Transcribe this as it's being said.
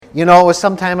You know, it was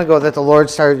some time ago that the Lord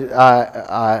started,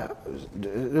 I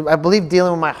believe,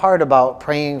 dealing with my heart about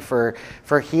praying for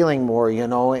healing more, you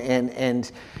know,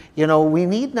 and you know, we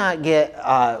need not get,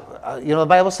 you know, the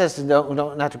Bible says to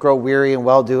not to grow weary in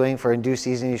well-doing, for in due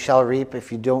season you shall reap.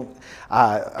 If you don't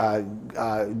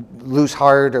lose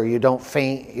heart, or you don't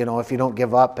faint, you know, if you don't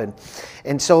give up.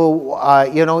 And so,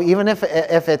 you know, even if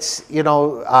it's, you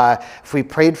know, if we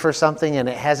prayed for something and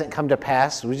it hasn't come to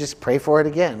pass, we just pray for it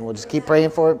again. We'll just keep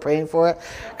praying for it,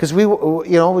 because we, you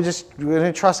know, we're going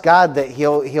to trust God that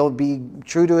He'll be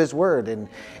true to His word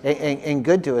and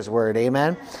good to His word.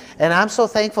 Amen. And I'm so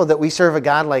thankful that we serve a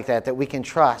God like that we can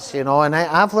trust, you know. And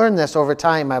I've learned this over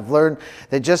time. I've learned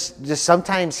that just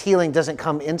sometimes healing doesn't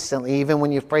come instantly, even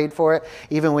when you've prayed for it,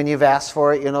 even when you've asked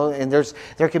for it, you know. And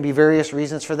there can be various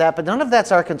reasons for that, but none of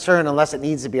that's our concern unless it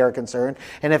needs to be our concern.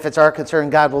 And if it's our concern,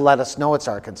 God will let us know it's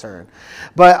our concern.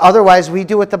 But otherwise, we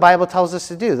do what the Bible tells us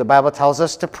to do. The Bible tells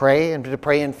us to pray, and to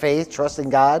pray in faith, trust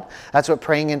in God. That's what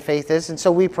praying in faith is. And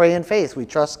so we pray in faith. We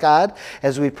trust God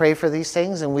as we pray for these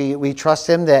things, and we trust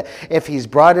Him that if He's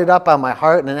brought it up on my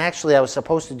heart, and actually I was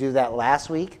supposed to do that last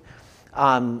week,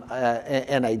 and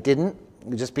I didn't,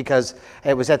 just because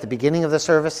it was at the beginning of the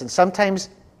service. And sometimes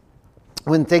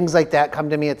when things like that come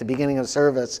to me at the beginning of the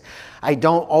service, I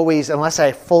don't always, unless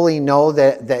I fully know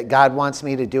that God wants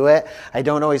me to do it, I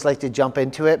don't always like to jump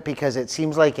into it, because it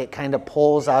seems like it kind of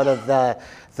pulls out of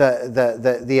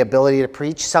the ability to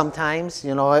preach sometimes,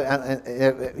 you know.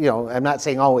 You know, I'm not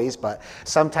saying always, but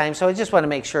sometimes. So I just want to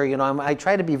make sure, you know, I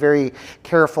try to be very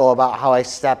careful about how I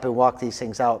step and walk these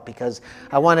things out, because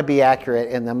I want to be accurate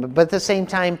in them. But at the same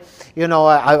time, you know,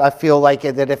 I feel like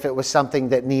that if it was something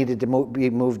that needed to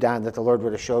be moved on, that the Lord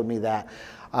would have showed me that.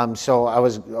 So I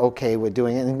was okay with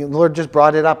doing it. And the Lord just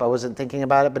brought it up. I wasn't thinking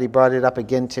about it, but He brought it up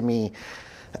again to me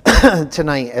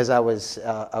tonight as I was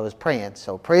praying.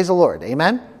 So praise the Lord.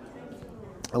 Amen.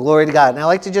 Glory to God. And I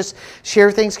like to just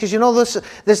share things, because, you know,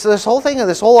 this whole thing,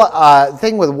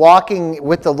 thing with walking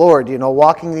with the Lord, you know,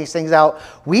 walking these things out,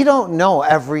 we don't know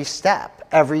every step.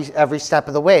 Every step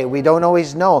of the way. We don't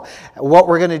always know what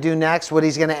we're going to do next, what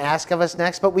He's going to ask of us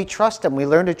next, but we trust Him. We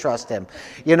learn to trust Him.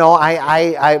 You know,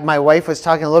 my wife was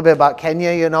talking a little bit about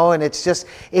Kenya, you know, and it's just,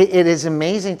 it is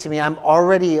amazing to me. I'm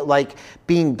already like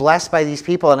being blessed by these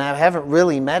people, and I haven't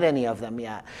really met any of them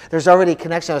yet. There's already a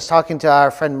connection. I was talking to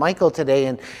our friend Michael today,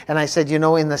 and I said, you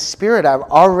know, in the spirit, I'm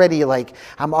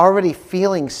already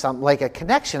feeling like a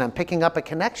connection. I'm picking up a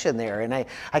connection there, and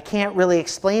I can't really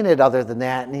explain it other than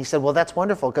that. And he said, well, that's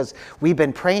wonderful, because we've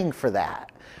been praying for that.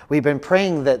 We've been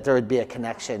praying that there would be a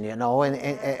connection, you know, and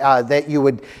that you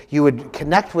would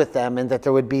connect with them, and that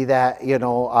there would be that, you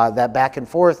know, that back and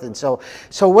forth. And so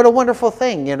what a wonderful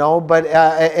thing, you know. But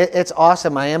it's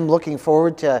awesome. I am looking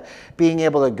forward to being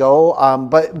able to go.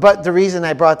 But the reason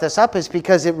I brought this up is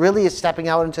because it really is stepping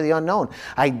out into the unknown.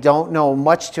 I don't know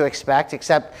much to expect,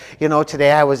 except, you know, today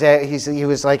he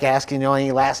was like asking, you know,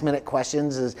 any last minute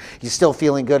questions. Is you still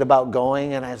feeling good about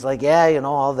going? And I was like, yeah, you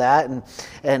know, all that.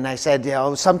 And I said, you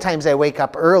know, sometimes I wake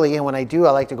up early, and when I do,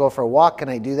 I like to go for a walk. Can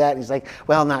I do that? And he's like,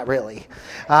 well, not really.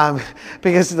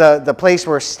 Because the place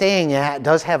we're staying at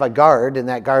does have a guard, and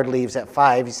that guard leaves at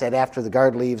 5. He said after the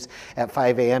guard leaves at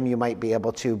 5 a.m., you might be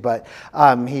able to. But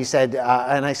he said,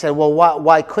 and I said, well,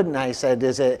 why couldn't I? I said,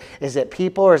 is it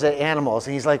people or is it animals?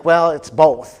 And he's like, well, it's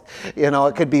both. You know,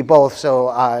 it could be both.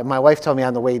 So my wife told me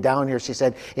on the way down here, she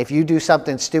said, if you do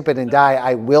something stupid and die,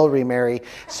 I will remarry.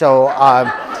 So...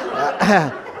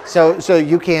 So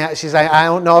you can't, she's like, I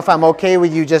don't know if I'm okay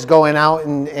with you just going out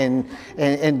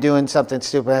and doing something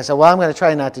stupid. I said, well, I'm going to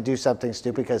try not to do something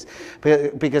stupid,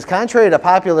 because contrary to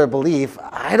popular belief,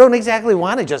 I don't exactly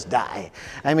want to just die.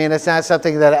 I mean, it's not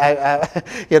something that I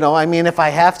you know, I mean, if I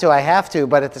have to, I have to.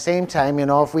 But at the same time, you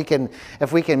know, if we can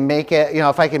make it, you know,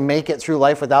 if I can make it through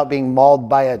life without being mauled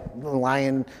by a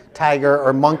lion, tiger,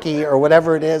 or monkey, or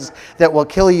whatever it is that will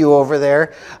kill you over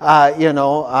there, you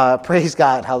know, praise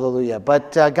God, hallelujah.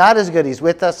 But God is good. He's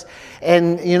with us.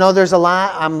 And, you know, there's a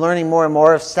lot I'm learning more and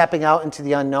more of stepping out into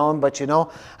the unknown. But, you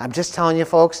know, I'm just telling you,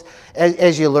 folks,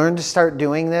 as you learn to start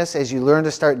doing this, as you learn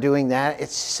to start doing that,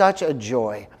 it's such a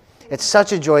joy. It's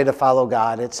such a joy to follow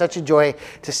God. It's such a joy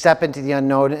to step into the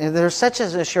unknown. And there's such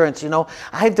an assurance. You know,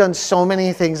 I've done so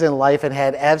many things in life and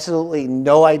had absolutely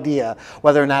no idea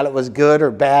whether or not it was good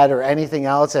or bad or anything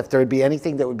else, if there would be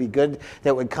anything that would be good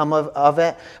that would come of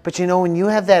it. But, you know, when you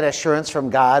have that assurance from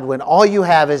God, when all you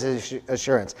have is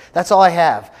assurance, that's all I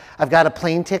have. I've got a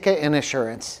plane ticket and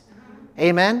assurance.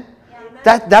 Amen?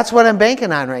 That's what I'm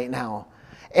banking on right now.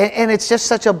 And it's just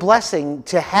such a blessing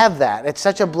to have that. It's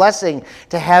such a blessing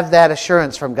to have that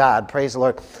assurance from God. Praise the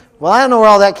Lord. Well, I don't know where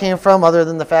all that came from other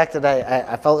than the fact that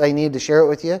I felt I needed to share it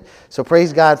with you. So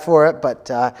praise God for it. But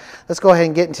let's go ahead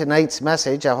and get into tonight's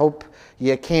message. I hope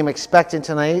you came expecting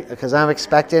tonight, because I'm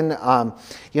expecting.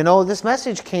 This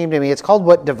message came to me. It's called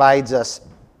What Divides Us.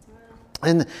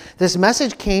 And this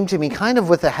message came to me kind of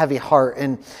with a heavy heart.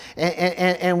 And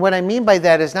what I mean by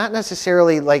that is not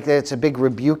necessarily like that it's a big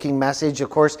rebuking message. Of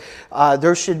course,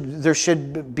 there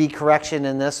should be correction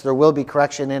in this. There will be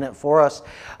correction in it for us.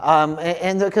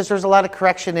 And because there's a lot of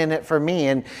correction in it for me.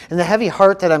 And the heavy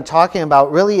heart that I'm talking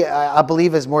about really, I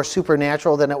believe, is more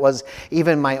supernatural than it was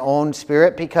even my own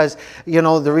spirit. Because,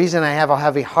 the reason I have a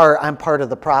heavy heart, I'm part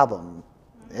of the problem.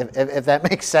 If that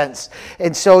makes sense.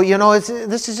 And so,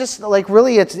 this is just like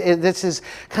really, this is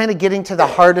kind of getting to the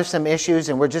heart of some issues,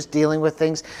 and we're just dealing with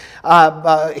things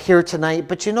here tonight.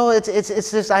 But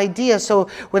it's this idea. So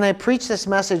when I preach this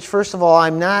message, first of all,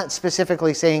 I'm not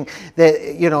specifically saying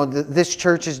that this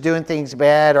church is doing things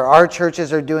bad, or our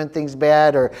churches are doing things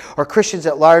bad, or Christians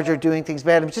at large are doing things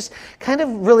bad. I'm just kind of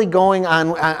really going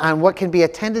on what can be a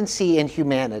tendency in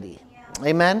humanity.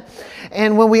 Amen.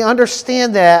 And when we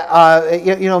understand that,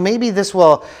 maybe this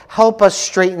will help us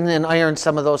straighten and iron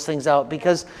some of those things out,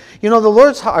 because, the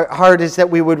Lord's heart is that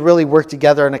we would really work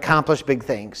together and accomplish big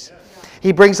things.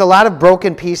 He brings a lot of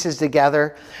broken pieces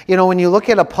together. When you look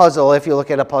at a puzzle, if you look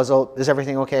at a puzzle, is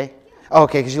everything okay? Oh,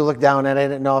 okay, because you look down and I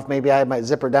didn't know if maybe I had my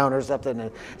zipper down or something,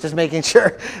 and just making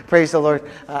sure. Praise the Lord.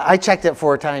 I checked it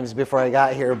 4 times before I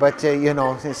got here, but maybe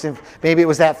it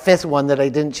was that 5th one that I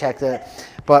didn't check that.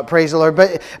 But praise the Lord.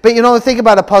 But think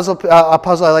about a puzzle.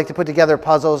 I like to put together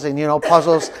puzzles, and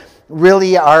puzzles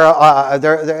really are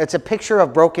it's a picture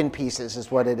of broken pieces is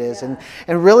what it is. And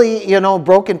really,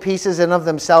 broken pieces in of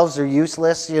themselves are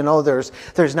useless.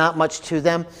 There's not much to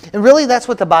them. And really, that's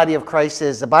what the body of Christ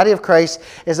is. The body of Christ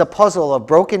is a puzzle of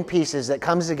broken pieces that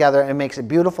comes together and makes a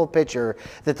beautiful picture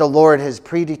that the Lord has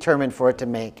predetermined for it to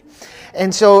make.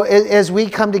 And so as we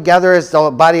come together as the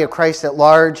body of Christ at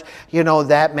large,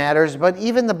 that matters. But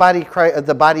even the body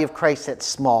of Christ that's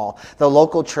small, the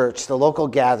local church, the local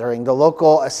gathering, the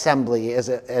local assembly as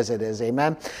it is,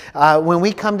 amen? When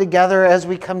we come together,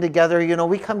 we come together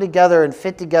and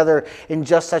fit together in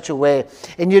just such a way.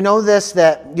 And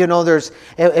there's,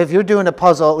 if you're doing a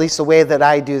puzzle, at least the way that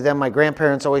I do them, my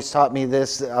grandparents always taught me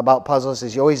this about puzzles,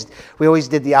 is we always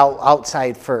did the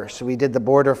outside first. So we did the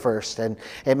border first, and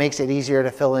it makes it easier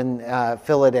to fill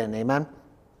it in, amen?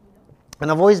 And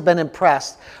I've always been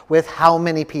impressed with how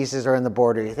many pieces are in the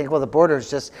border. You think, well, the border is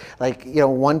just like,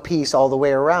 one piece all the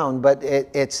way around, but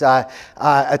it's a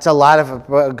lot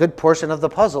of a good portion of the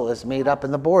puzzle is made up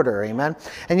in the border, amen?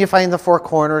 And you find the 4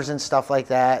 corners and stuff like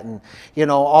that, and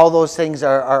all those things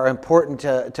are important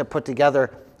to put together.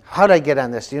 How did I get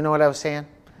on this? Do you know what I was saying?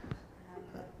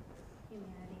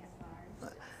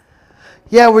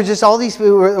 Yeah, we're just all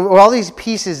these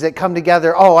pieces that come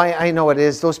together. Oh, I know what it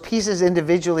is. Those pieces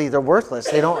individually, they're worthless.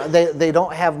 They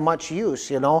don't have much use.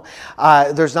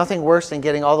 There's nothing worse than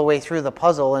getting all the way through the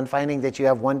puzzle and finding that you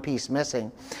have one piece missing.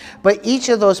 But each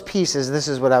of those pieces, this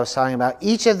is what I was talking about.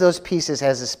 Each of those pieces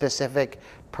has a specific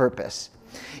purpose.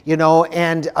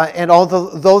 And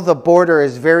although the border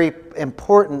is very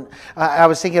important, I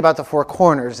was thinking about the 4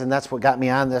 corners, and that's what got me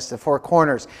on this, the 4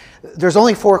 corners. There's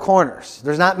only 4 corners.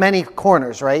 There's not many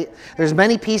corners, right? There's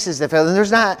many pieces that fill,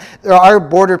 and there are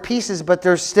border pieces, but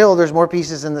there's more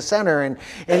pieces in the center,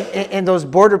 and those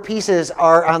border pieces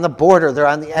are on the border. They're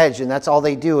on the edge, and that's all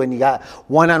they do. And you got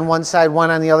one on one side, one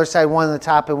on the other side, one on the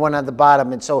top, and one on the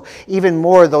bottom. And so even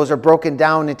more, those are broken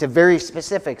down into very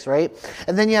specifics, right?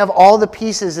 And then you have all the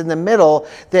pieces in the middle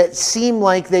that seem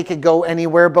like they could go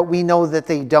anywhere, but we know that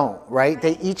they don't, right?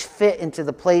 They each fit into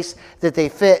the place that they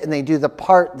fit, and they do the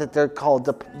part that they're called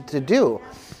to do.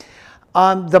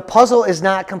 The puzzle is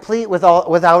not complete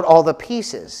without all the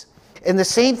pieces. And the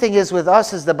same thing is with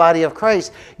us as the body of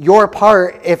Christ. Your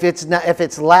part, if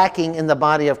it's lacking in the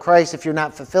body of Christ, if you're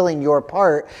not fulfilling your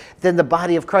part, then the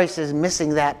body of Christ is missing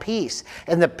that piece,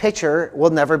 and the picture will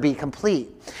never be complete.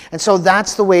 And so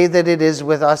that's the way that it is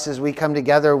with us as we come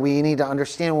together. We need to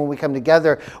understand when we come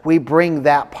together, we bring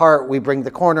that part, we bring the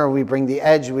corner, we bring the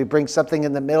edge, we bring something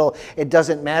in the middle. It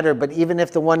doesn't matter. But even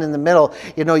if the one in the middle,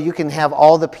 you can have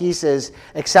all the pieces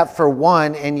except for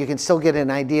one, and you can still get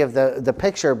an idea of the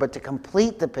picture. But to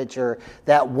complete the picture,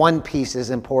 that one piece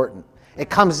is important. It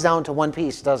comes down to one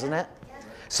piece, doesn't it?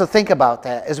 So think about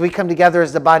that. As we come together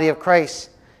as the body of Christ,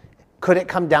 Could it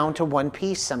come down to one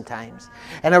piece sometimes?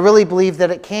 And I really believe that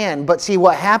it can. But see,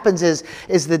 what happens is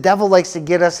the devil likes to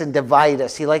get us and divide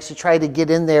us. He likes to try to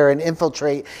get in there and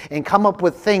infiltrate and come up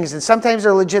with things. And sometimes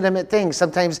they're legitimate things.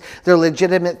 Sometimes they're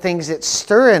legitimate things that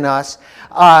stir in us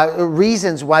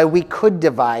reasons why we could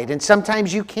divide. And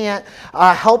sometimes you can't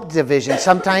help division.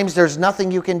 Sometimes there's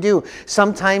nothing you can do.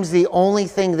 Sometimes the only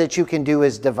thing that you can do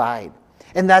is divide.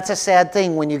 And that's a sad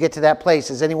thing when you get to that place.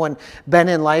 Has anyone been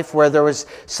in life where there was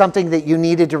something that you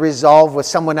needed to resolve with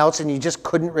someone else and you just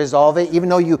couldn't resolve it, even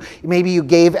though maybe you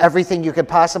gave everything you could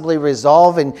possibly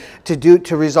resolve and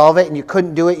to resolve it, and you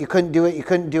couldn't do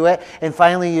it, and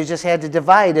finally you just had to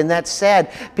divide. And that's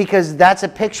sad, because that's a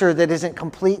picture that isn't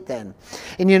complete then.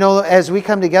 And as we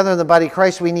come together in the body of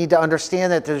Christ, we need to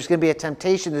understand that there's going to be a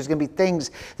temptation, there's going to be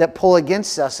things that pull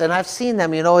against us. And I've seen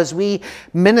them, as we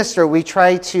minister, we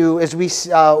try to, as we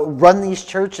run these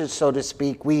churches, so to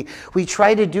speak, we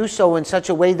try to do so in such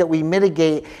a way that we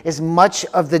mitigate as much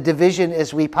of the division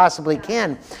as we possibly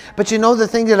can. But the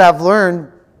thing that I've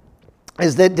learned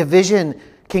is that division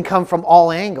can come from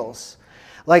all angles.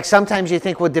 Like sometimes you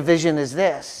think, well, division is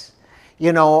this.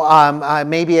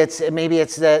 Maybe it's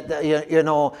that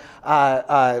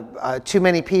too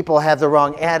many people have the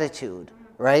wrong attitude,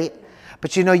 right?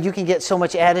 But you can get so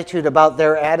much attitude about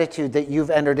their attitude that you've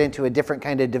entered into a different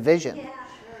kind of division. Yeah, sure.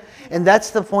 And that's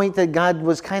the point that God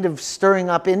was kind of stirring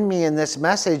up in me in this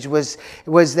message was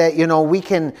that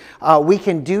we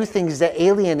can do things that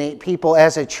alienate people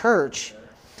as a church,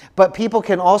 but people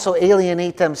can also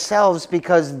alienate themselves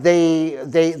because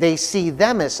they see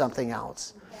them as something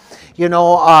else. We've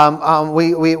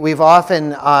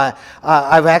often,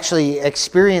 I've actually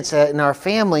experienced that in our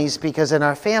families, because in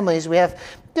our families we have,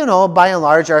 by and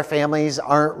large, our families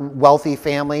aren't wealthy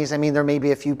families. I mean, there may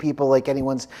be a few people, like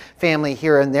anyone's family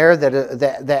here and there,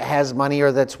 that has money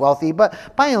or that's wealthy, but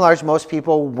by and large, most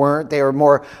people weren't. They were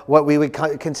more what we would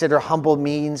consider humble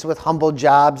means, with humble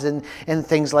jobs and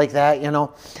things like that,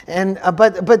 And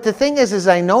but the thing is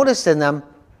I noticed in them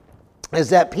is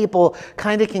that people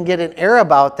kind of can get an air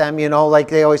about them, like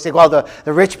they always say, well,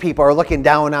 the rich people are looking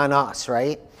down on us,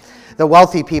 right? The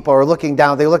wealthy people are looking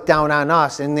down, they look down on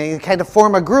us, and they kind of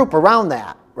form a group around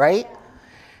that, right?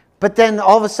 But then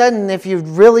all of a sudden, if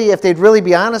they'd really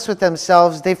be honest with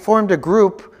themselves, they formed a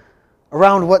group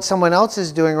around what someone else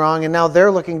is doing wrong, and now they're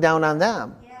looking down on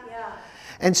them.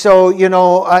 And so,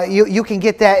 you can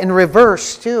get that in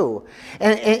reverse too.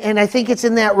 And I think it's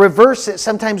in that reverse that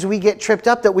sometimes we get tripped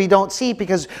up, that we don't see,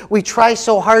 because we try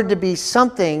so hard to be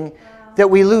something that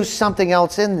we lose something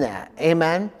else in that.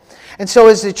 Amen? And so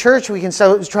as the church, we can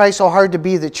try so hard to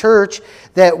be the church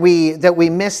that we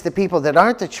miss the people that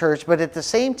aren't the church, but at the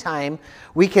same time,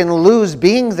 we can lose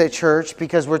being the church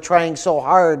because we're trying so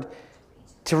hard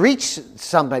to reach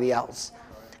somebody else.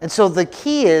 And so the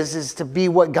key is to be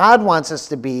what God wants us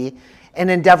to be and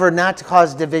endeavor not to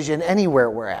cause division anywhere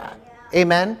we're at.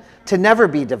 Amen? To never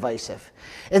be divisive.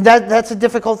 And that's a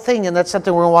difficult thing, and that's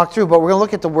something we're going to walk through. But we're going to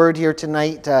look at the Word here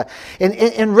tonight.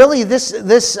 And really,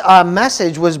 this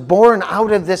message was born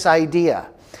out of this idea.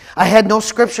 I had no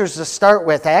scriptures to start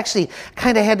with. I actually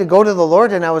kind of had to go to the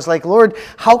Lord, and I was like, Lord,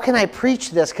 how can I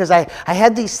preach this? Because I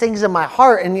had these things in my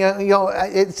heart, and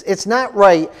it's not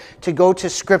right to go to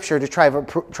Scripture to try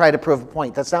to prove a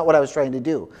point. That's not what I was trying to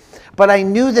do. But I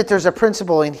knew that there's a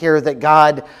principle in here that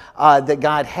God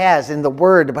has in the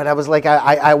Word, but I was like,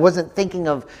 I wasn't thinking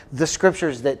of the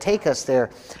Scriptures that take us there.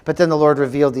 But then the Lord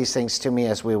revealed these things to me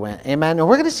as we went. Amen. And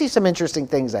we're going to see some interesting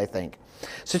things, I think.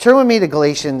 So turn with me to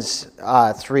Galatians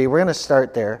 3. We're going to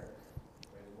start there.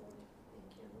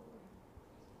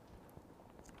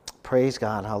 Praise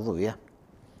God. Hallelujah.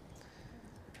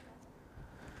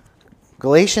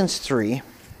 Galatians 3,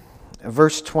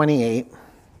 verse 28.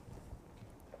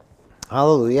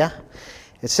 Hallelujah.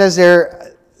 It says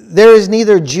there is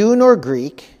neither Jew nor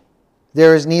Greek,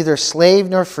 there is neither slave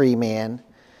nor free man,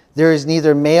 there is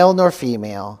neither male nor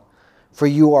female, for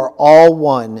you are all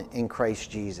one in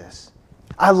Christ Jesus.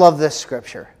 I love this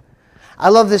scripture. I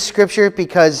love this scripture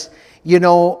because,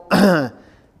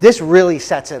 this really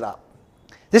sets it up.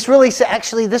 This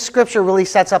scripture really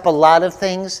sets up a lot of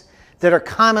things that are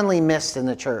commonly missed in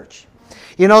the church.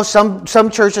 Some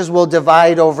churches will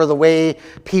divide over the way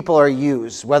people are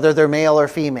used, whether they're male or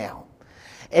female.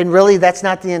 And really, that's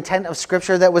not the intent of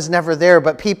Scripture. That was never there.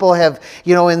 But people have,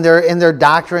 in their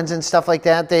doctrines and stuff like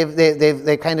that,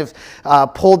 they've kind of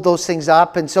pulled those things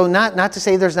up. And so, not to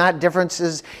say there's not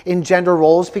differences in gender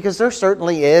roles, because there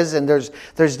certainly is, and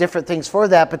there's different things for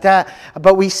that.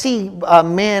 But we see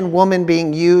man, woman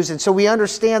being used, and so we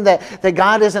understand that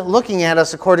God isn't looking at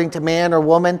us according to man or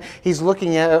woman. He's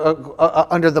looking at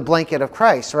under the blanket of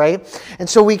Christ, right? And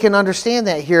so we can understand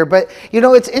that here. But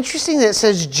it's interesting that it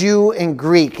says Jew and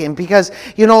Greek. And because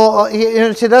to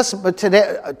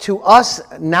us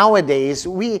nowadays,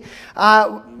 we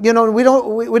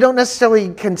don't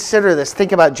necessarily consider this.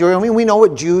 Think about Jew. I mean, we know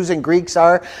what Jews and Greeks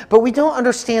are, but we don't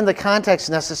understand the context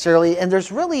necessarily. And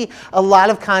there's really a lot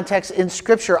of context in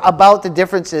Scripture about the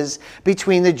differences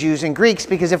between the Jews and Greeks.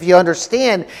 Because if you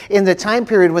understand, in the time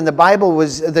period when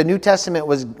the New Testament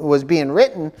was being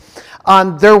written,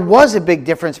 there was a big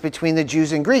difference between the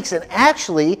Jews and Greeks, and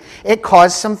actually it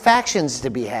caused some factions to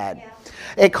be had. Yeah.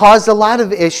 It caused a lot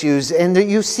of issues, and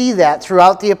you see that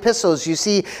throughout the epistles. You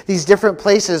see these different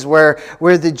places where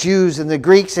the Jews and the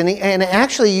Greeks, and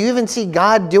actually you even see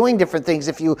God doing different things.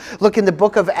 If you look in the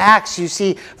book of Acts, you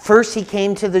see first he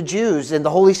came to the Jews, and the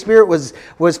Holy Spirit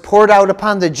was poured out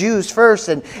upon the Jews first,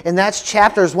 and that's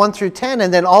chapters 1 through 10,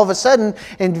 and then all of a sudden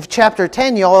in chapter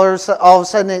 10, all of a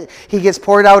sudden he gets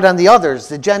poured out on the others,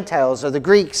 the Gentiles or the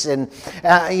Greeks, and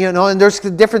and there's the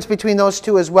difference between those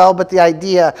two as well, but the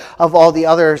idea of all the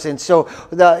others. And so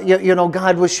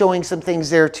God was showing some things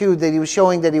there too, that he was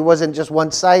showing that he wasn't just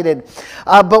one-sided.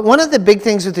 But one of the big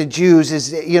things with the Jews is,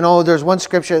 there's one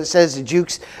scripture that says the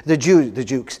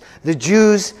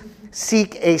Jews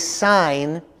seek a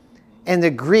sign and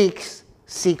the Greeks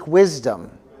seek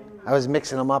wisdom. I was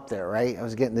mixing them up there, right? I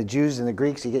was getting the Jews and the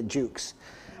Greeks, you get jukes.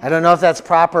 I don't know if that's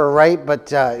proper or right,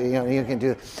 but you can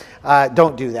do.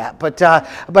 Don't do that. But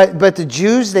the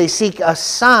Jews, they seek a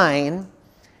sign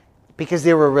because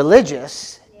they were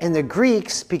religious, and the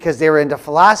Greeks, because they were into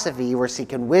philosophy, were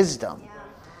seeking wisdom.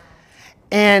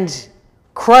 And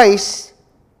Christ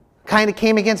kind of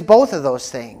came against both of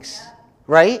those things,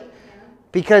 right?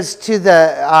 Because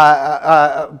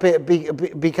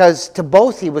because to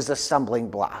both he was a stumbling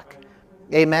block.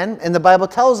 Amen. And the Bible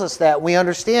tells us that. We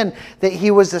understand that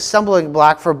he was the stumbling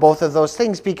block for both of those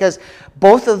things, because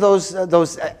both of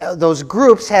those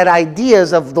groups had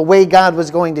ideas of the way God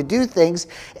was going to do things,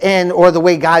 or the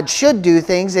way God should do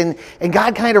things, and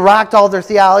God kind of rocked all their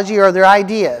theology or their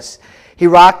ideas. He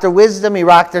rocked their wisdom, he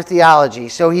rocked their theology.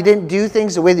 So he didn't do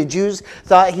things the way the Jews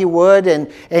thought he would,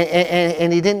 and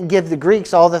he didn't give the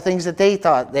Greeks all the things that they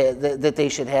thought that they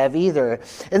should have either.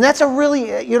 And that's a really,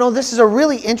 this is a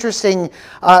really interesting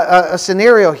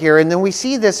scenario here. And then we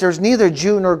see this, there's neither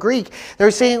Jew nor Greek.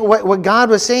 They're saying, what God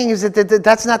was saying is that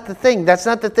that's not the thing. That's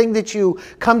not the thing that you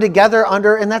come together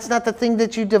under, and that's not the thing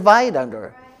that you divide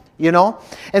under.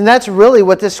 And that's really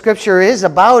what this scripture is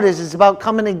about, it's about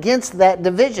coming against that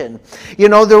division.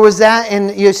 There was that,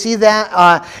 and you see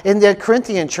that in the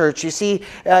Corinthian church. You see,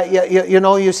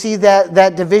 you see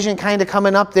that division kind of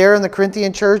coming up there in the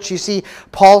Corinthian church. You see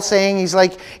Paul saying, he's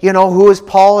like, who is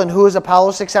Paul and who is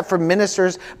Apollos, except for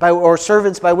ministers or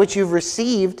servants by which you've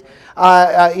received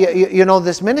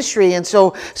this ministry. And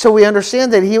so we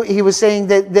understand that he was saying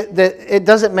that it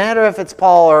doesn't matter if it's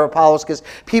Paul or Apollos, because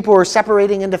people were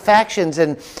separating into factions,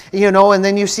 and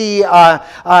then you see in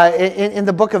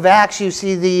the book of Acts, you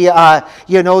see the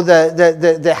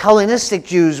Hellenistic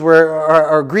Jews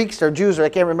or Greeks or Jews, or I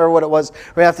can't remember what it was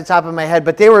right off the top of my head,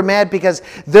 but they were mad because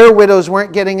their widows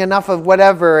weren't getting enough of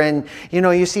whatever, and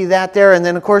you see that there. And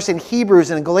then of course in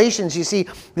Hebrews and Galatians, you see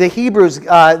the Hebrews,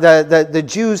 the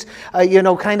Jews,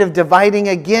 kind of dividing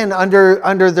again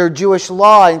under their Jewish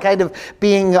law, and kind of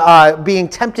being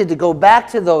tempted to go back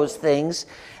to those things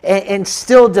and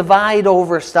still divide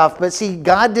over stuff. But see,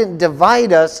 God didn't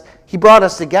divide us, he brought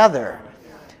us together.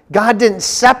 God didn't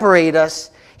separate us,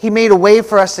 he made a way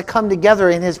for us to come together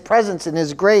in his presence and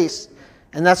his grace,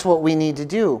 and that's what we need to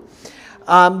do.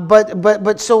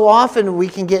 But so often we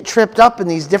can get tripped up in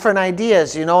these different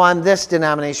ideas. I'm this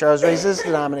denomination, or I was raised this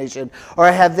denomination, or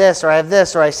I have this, or I have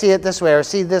this, or I see it this way, or I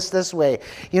see this way.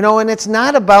 And it's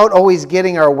not about always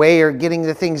getting our way or getting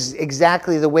the things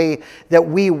exactly the way that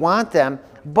we want them,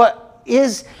 but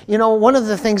one of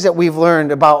the things that we've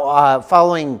learned about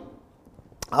following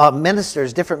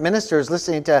different ministers,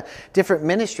 listening to different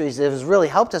ministries that has really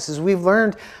helped us, is we've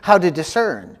learned how to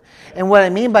discern. And what I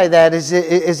mean by that is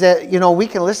that, we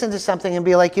can listen to something and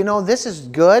be like, this is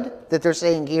good that they're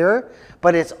saying here,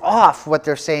 but it's off what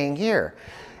they're saying here.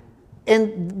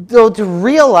 And though to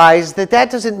realize that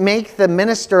doesn't make the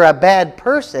minister a bad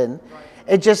person,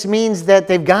 it just means that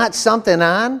they've got something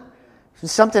on,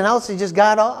 something else they just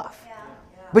got off.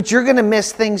 But you're going to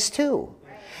miss things too.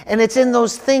 And it's in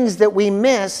those things that we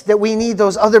miss that we need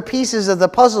those other pieces of the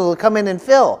puzzle to come in and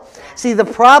fill. See, the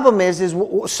problem is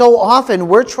so often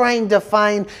we're trying to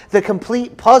find the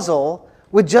complete puzzle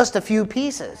with just a few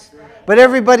pieces. But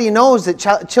everybody knows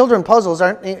that children puzzles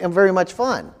aren't very much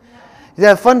fun.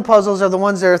 The fun puzzles are the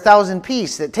ones that are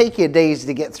 1,000-piece that take you days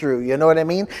to get through. You know what I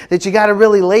mean? That you got to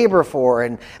really labor for,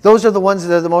 and those are the ones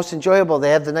that are the most enjoyable.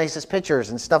 They have the nicest pictures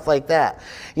and stuff like that.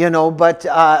 You know, but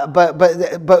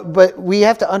we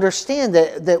have to understand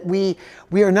that we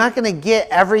are not going to get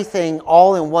everything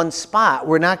all in one spot.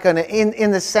 We're not going to,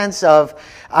 in the sense of,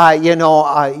 you're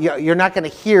not going to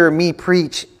hear me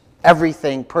preach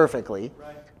everything perfectly,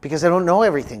 because I don't know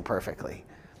everything perfectly,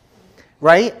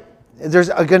 right? There's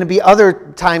going to be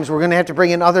other times we're going to have to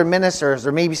bring in other ministers,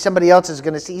 or maybe somebody else is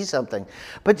going to see something.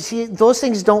 But see, those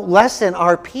things don't lessen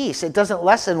our peace. It doesn't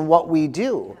lessen what we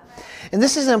do. And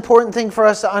this is an important thing for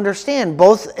us to understand,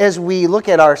 both as we look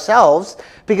at ourselves,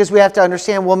 because we have to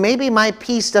understand, well, maybe my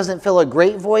peace doesn't fill a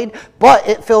great void, but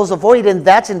it fills a void, and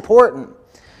that's important.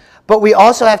 But we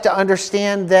also have to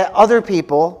understand that other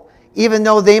people, even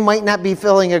though they might not be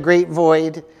filling a great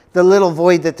void, the little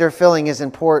void that they're filling is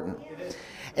important.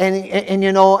 And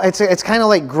you know, it's kind of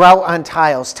like grout on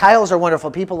tiles. Tiles are wonderful.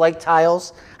 People like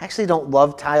tiles. I actually don't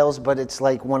love tiles, but it's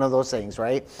like one of those things,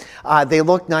 right? They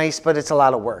look nice, but it's a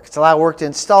lot of work. It's a lot of work to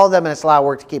install them, and it's a lot of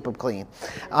work to keep them clean.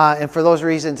 And for those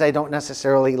reasons, I don't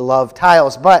necessarily love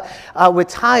tiles. But with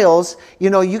tiles, you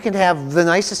know, you can have the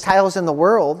nicest tiles in the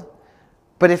world,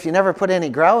 but if you never put any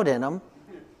grout in them,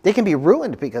 they can be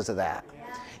ruined because of that.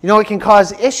 You know, it can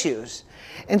cause issues.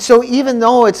 And so even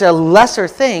though it's a lesser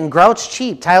thing, grout's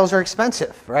cheap, tiles are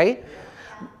expensive, right?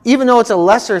 Even though it's a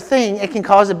lesser thing, it can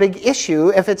cause a big issue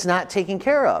if it's not taken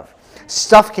care of.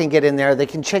 Stuff can get in there. They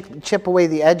can chip away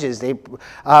the edges. They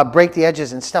break the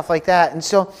edges and stuff like that. And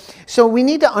so we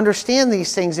need to understand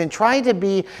these things and try to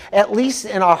be, at least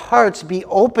in our hearts, be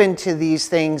open to these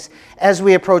things as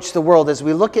we approach the world, as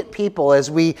we look at people, as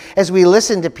we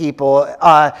listen to people,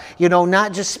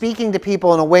 not just speaking to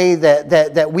people in a way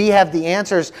that we have the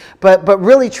answers, but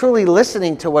really truly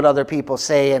listening to what other people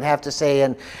say and have to say,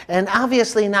 and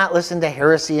obviously not listen to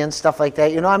heresy and stuff like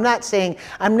that. You know, I'm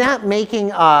not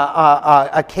making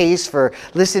a case for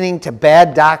listening to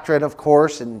bad doctrine, of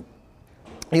course, and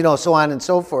so on and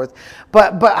so forth.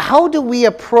 But how do we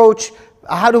approach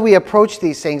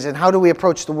these things, and how do we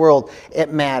approach the world?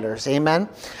 It matters. Amen.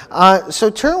 So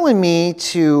turn with me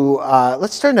to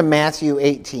let's turn to Matthew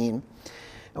 18.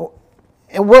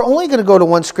 And we're only going to go to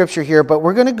one scripture here, but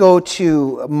we're going to go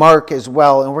to Mark as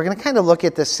well, and we're going to kind of look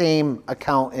at the same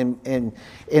account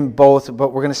in both, but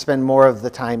we're going to spend more of the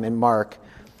time in Mark.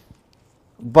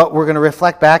 But we're going to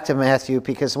reflect back to Matthew,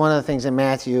 because one of the things in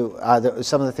Matthew,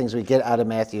 some of the things we get out of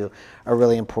Matthew are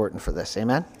really important for this.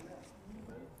 Amen?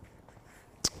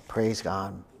 Praise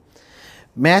God.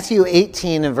 Matthew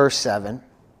 18 and verse 7.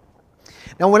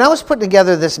 Now, when I was putting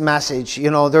together this message,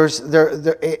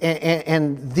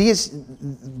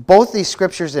 both these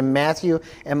scriptures in Matthew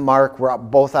and Mark were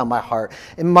both on my heart.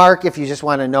 In Mark, if you just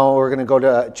want to know, we're going to go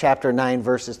to chapter 9,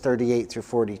 verses 38 through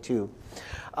 42.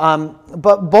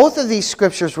 But both of these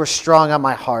scriptures were strong on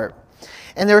my heart.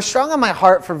 And they were strong on my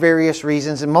heart for various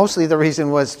reasons, and mostly the reason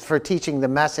was for teaching the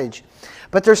message.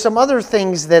 But there's some other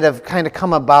things that have kind of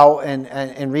come about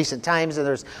in recent times, and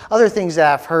there's other things that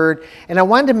I've heard, and I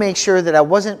wanted to make sure that I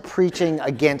wasn't preaching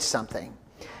against something,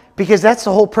 because that's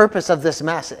the whole purpose of this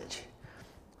message,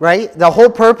 right? The whole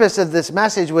purpose of this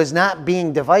message was not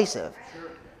being divisive.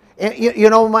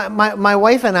 My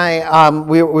wife and I,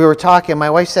 we were talking.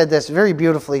 My wife said this very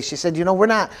beautifully. She said, we're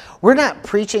not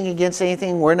preaching against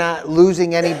anything. We're not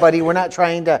losing anybody. We're not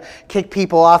trying to kick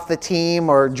people off the team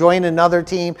or join another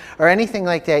team or anything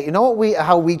like that. You know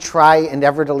how we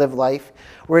endeavor to live life?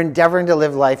 We're endeavoring to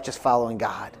live life just following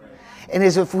God. And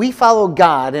as if we follow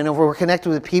God, and if we're connected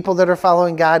with people that are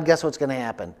following God, guess what's going to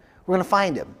happen? We're going to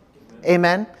find Him.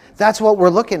 Amen? That's what we're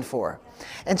looking for.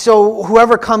 And so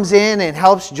whoever comes in and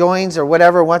helps, joins, or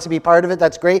whatever, wants to be part of it,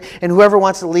 that's great. And whoever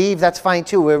wants to leave, that's fine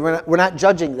too. We're not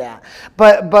judging that.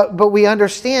 But we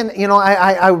understand,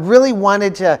 I really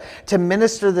wanted to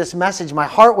minister this message. My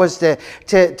heart was to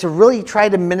really try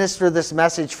to minister this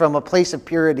message from a place of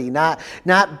purity, not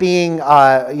being,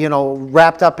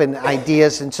 wrapped up in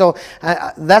ideas. And so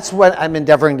that's what I'm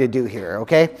endeavoring to do here,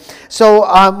 okay?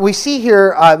 So we see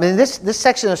here, in this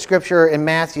section of Scripture in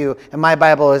Matthew, in my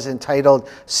Bible, is entitled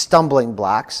Stumbling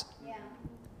Blocks. Yeah.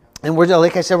 And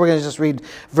like I said, we're going to just read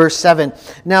verse 7.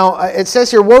 Now, it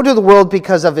says here, "Woe to the world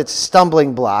because of its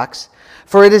stumbling blocks,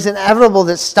 for it is inevitable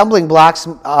that stumbling blocks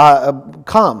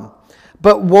come.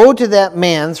 But woe to that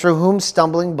man through whom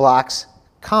stumbling blocks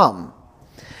come.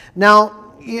 Now,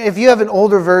 if you have an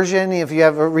older version, if you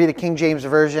read a King James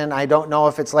version, I don't know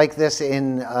if it's like this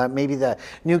in maybe the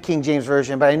New King James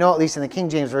Version, but I know at least in the King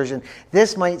James Version,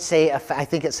 this might say, I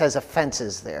think it says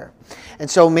offenses there. And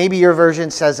so maybe your version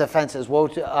says offenses. Woe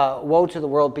to the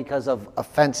world because of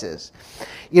offenses.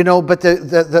 But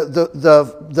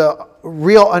the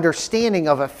real understanding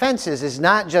of offenses is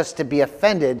not just to be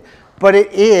offended, but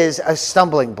it is a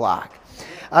stumbling block.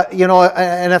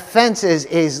 An offense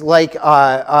is like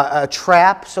a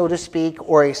trap, so to speak,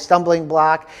 or a stumbling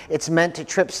block. It's meant to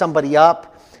trip somebody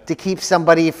up, to keep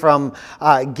somebody from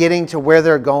getting to where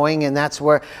they're going, and that's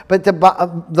where. But the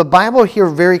Bible here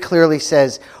very clearly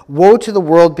says, "Woe to the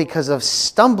world because of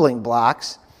stumbling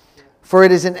blocks, for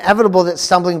it is inevitable that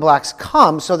stumbling blocks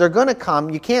come." So they're going to come.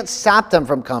 You can't stop them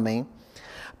from coming.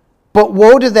 But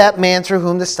woe to that man through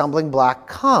whom the stumbling block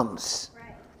comes.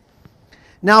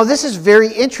 Now, this is very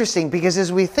interesting because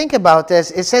as we think about this,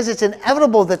 it says it's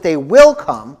inevitable that they will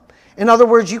come. In other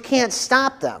words, you can't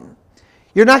stop them.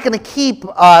 You're not going to keep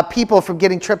people from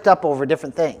getting tripped up over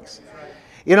different things.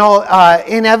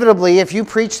 Inevitably, if you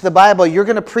preach the Bible, you're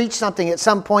going to preach something at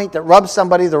some point that rubs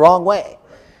somebody the wrong way.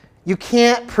 You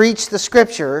can't preach the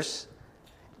Scriptures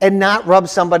and not rub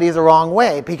somebody the wrong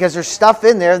way because there's stuff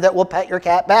in there that will pet your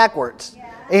cat backwards.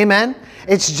 Amen?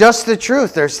 It's just the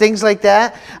truth. There's things like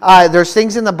that. There's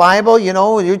things in the Bible,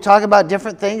 you talk about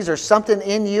different things. There's something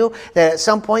in you that at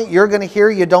some point you're going to hear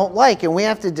you don't like. And we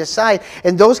have to decide.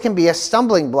 And those can be a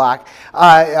stumbling block,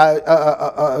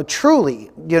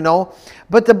 truly,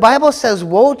 But the Bible says,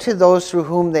 woe to those through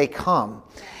whom they come.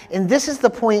 And this is the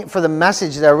point for the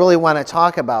message that I really want to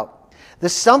talk about. The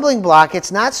stumbling block,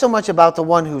 it's not so much about the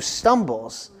one who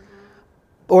stumbles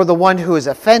or the one who is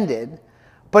offended,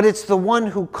 but it's the one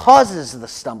who causes the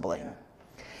stumbling.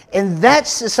 And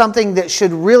that's something that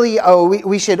should really,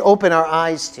 we should open our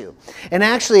eyes to. And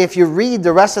actually, if you read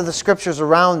the rest of the scriptures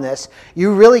around this,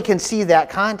 you really can see that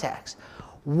context.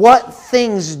 What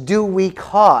things do we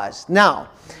cause? Now,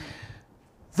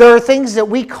 there are things that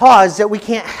we cause that we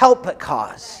can't help but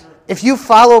cause. If you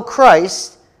follow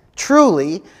Christ,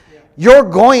 truly, you're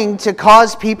going to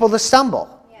cause people to stumble.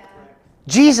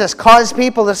 Jesus caused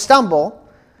people to stumble.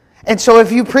 And so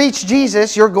if you preach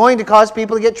Jesus, you're going to cause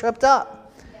people to get tripped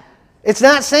up. It's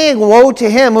not saying woe to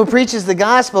him who preaches the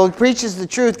gospel, who preaches the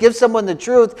truth, gives someone the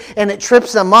truth, and it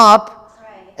trips them up.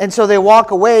 And so they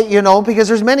walk away, because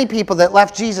there's many people that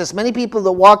left Jesus, many people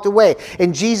that walked away.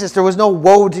 And Jesus, there was no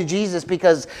woe to Jesus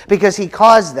because he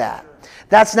caused that.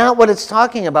 That's not what it's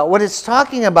talking about. What it's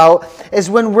talking about is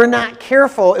when we're not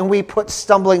careful and we put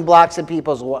stumbling blocks in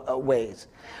people's ways.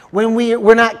 When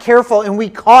we're not careful and we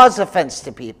cause offense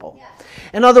to people.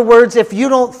 In other words, if you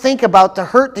don't think about the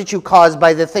hurt that you cause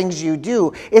by the things you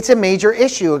do, it's a major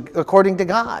issue according to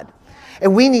God.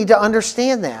 And we need to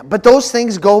understand that. But those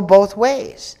things go both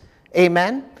ways.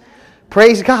 Amen?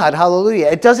 Praise God. Hallelujah.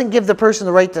 It doesn't give the person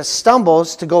the right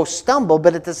to go stumble,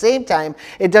 but at the same time,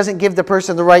 it doesn't give the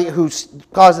person the right who's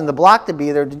causing the block to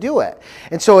be there to do it.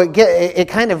 And so it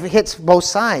kind of hits both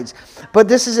sides. But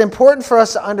this is important for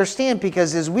us to understand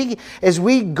because as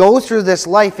we go through this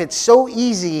life, it's so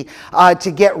easy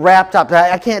to get wrapped up.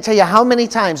 I can't tell you how many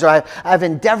times I've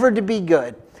endeavored to be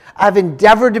good. I've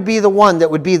endeavored to be the one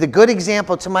that would be the good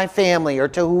example to my family or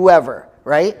to whoever,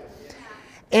 right?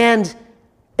 And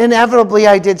inevitably,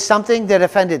 I did something that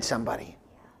offended somebody.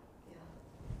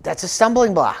 That's a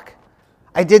stumbling block.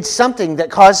 I did something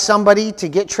that caused somebody to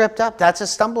get tripped up. That's a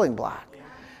stumbling block.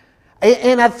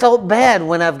 And I've felt bad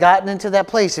when I've gotten into that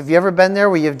place. Have you ever been there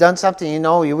where you've done something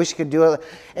you wish you could do it?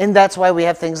 And that's why we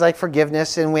have things like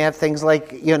forgiveness and we have things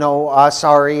like,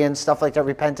 sorry and stuff like that,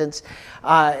 repentance.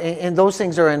 And those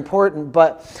things are important.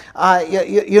 But,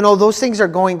 those things are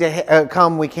going to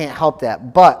come. We can't help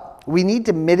that. But we need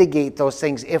to mitigate those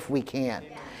things if we can.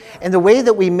 And the way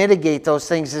that we mitigate those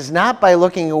things is not by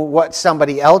looking at what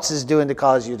somebody else is doing to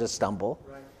cause you to stumble,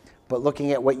 but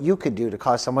looking at what you could do to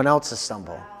cause someone else to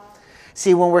stumble.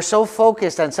 See, when we're so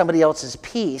focused on somebody else's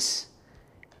peace,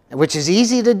 which is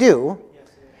easy to do,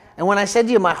 and when I said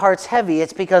to you my heart's heavy,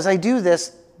 it's because I do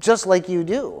this just like you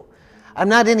do. I'm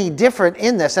not any different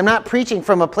in this. I'm not preaching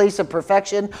from a place of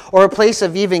perfection or a place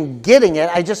of even getting it.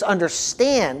 I just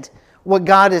understand what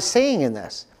God is saying in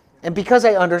this. And because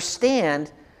I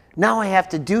understand, now I have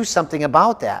to do something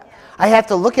about that. I have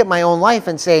to look at my own life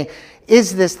and say,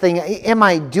 am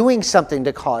I doing something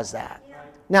to cause that?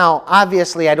 Now,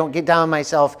 obviously, I don't get down on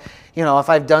myself, if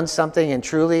I've done something and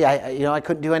truly, I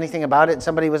couldn't do anything about it and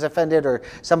somebody was offended or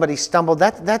somebody stumbled,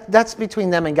 that's between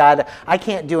them and God. I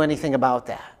can't do anything about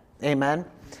that. Amen?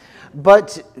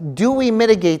 But do we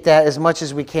mitigate that as much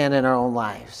as we can in our own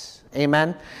lives?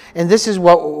 Amen? And this is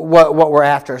what we're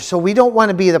after. So we don't want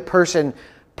to be the person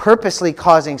purposely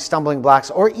causing stumbling blocks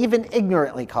or even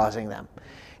ignorantly causing them.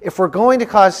 If we're going to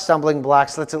cause stumbling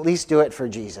blocks, let's at least do it for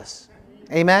Jesus.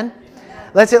 Amen?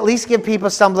 Let's at least give people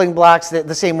stumbling blocks,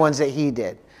 the same ones that he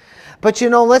did. But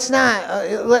let's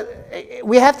not,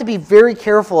 we have to be very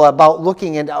careful about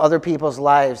looking into other people's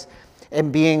lives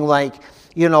and being like,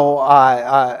 they're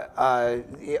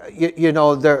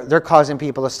causing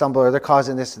people to stumble, or they're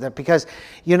causing this and that, because,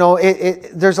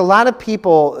 there's a lot of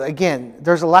people, again,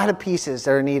 there's a lot of pieces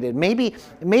that are needed. Maybe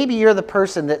you're the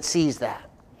person that sees that.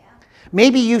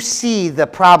 Maybe you see the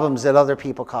problems that other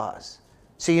people cause.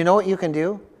 So you know what you can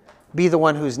do? Be the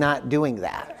one who's not doing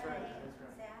that.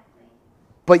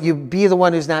 But you be the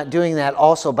one who's not doing that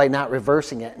also by not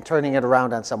reversing it and turning it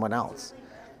around on someone else.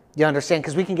 You understand?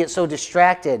 Because we can get so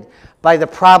distracted by the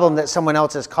problem that someone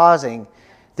else is causing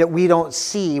that we don't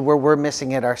see where we're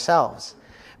missing it ourselves.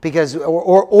 Because,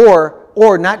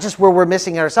 or not just where we're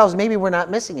missing it ourselves, maybe we're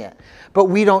not missing it, but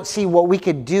we don't see what we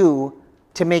could do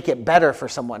to make it better for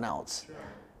someone else.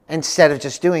 Instead of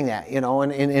just doing that,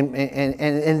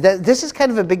 and this is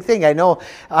kind of a big thing. I know,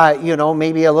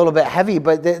 maybe a little bit heavy,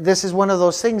 but this is one of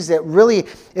those things that really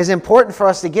is important for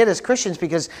us to get as Christians,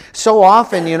 because so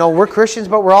often, we're Christians,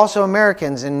 but we're also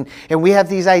Americans, and we have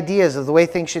these ideas of the way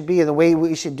things should be and the way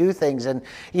we should do things, and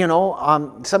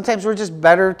sometimes we're just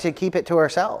better to keep it to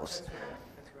ourselves.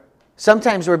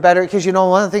 Sometimes we're better, because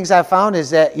one of the things I've found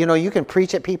is that you can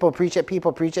preach at people,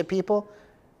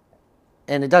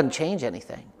 and it doesn't change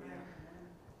anything.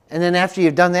 And then after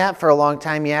you've done that for a long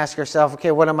time, you ask yourself,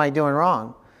 okay, what am I doing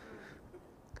wrong?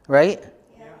 Right?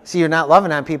 Yeah. See, you're not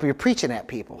loving on people, you're preaching at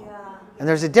people. Yeah. And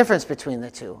there's a difference between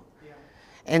the two. Yeah.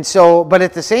 And so, but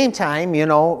at the same time,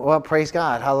 well, praise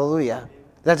God, hallelujah.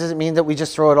 That doesn't mean that we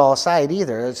just throw it all aside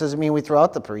either. It doesn't mean we throw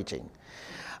out the preaching.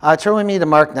 Turn with me to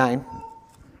Mark 9.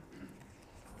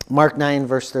 Mark 9,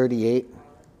 verse 38.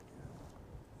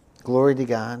 Glory to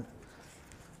God.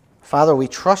 Father, we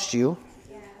trust you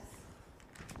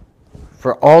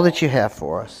for all that you have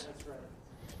for us.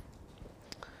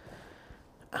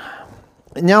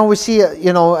 Now we see, I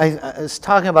was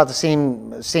talking about the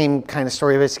same kind of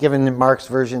story, but it's given in Mark's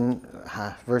version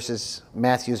versus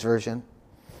Matthew's version.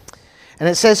 And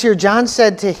it says here, John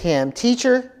said to him,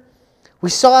 "Teacher,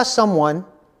 we saw someone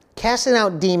casting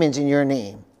out demons in your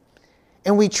name,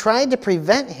 and we tried to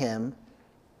prevent him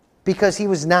because he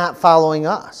was not following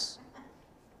us."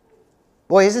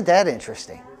 Boy, isn't that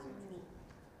interesting?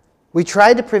 We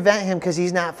tried to prevent him because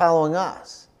he's not following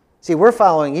us. See, we're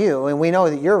following you, and we know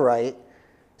that you're right.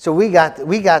 So we got the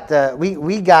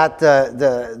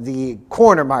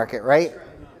corner market, right?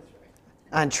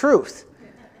 On truth.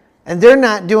 And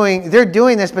they're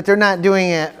doing this, but they're not doing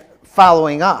it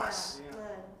following us.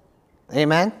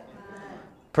 Amen?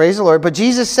 Praise the Lord. But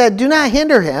Jesus said, "Do not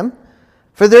hinder him,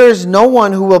 for there is no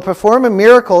one who will perform a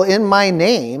miracle in my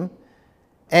name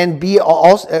and be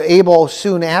also able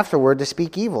soon afterward to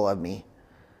speak evil of me."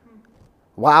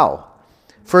 Wow.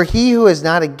 "For he who is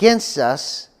not against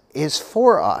us is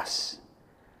for us.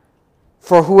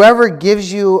 For whoever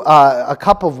gives you a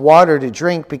cup of water to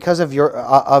drink because of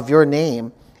your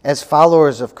name as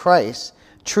followers of Christ,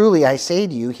 truly I say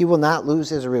to you, he will not lose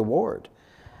his reward.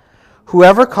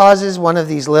 Whoever causes one of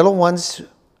these little ones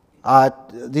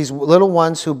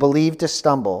who believe to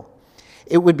stumble,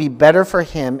 it would be better for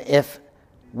him if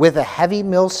with a heavy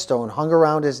millstone hung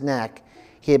around his neck,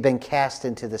 he had been cast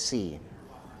into the sea."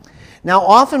 Now,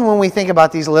 often when we think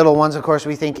about these little ones, of course,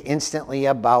 we think instantly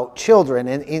about children.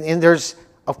 And there's,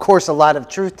 of course, a lot of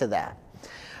truth to that.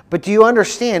 But do you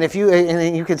understand,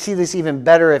 and you can see this even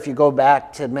better if you go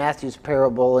back to Matthew's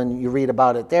parable and you read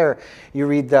about it there, you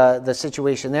read the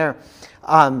situation there,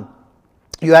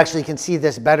 you actually can see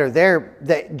this better there,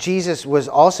 that Jesus was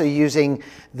also using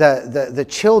the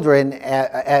children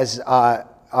as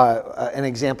an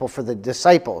example for the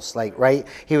disciples, like, right?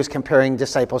 He was comparing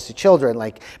disciples to children,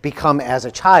 like become as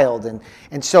a child.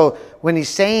 And so when he's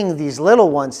saying these little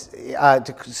ones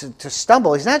to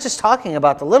stumble, he's not just talking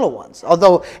about the little ones,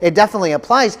 although it definitely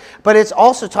applies, but it's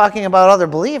also talking about other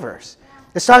believers.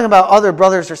 It's talking about other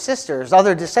brothers or sisters,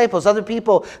 other disciples, other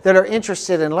people that are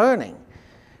interested in learning,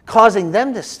 causing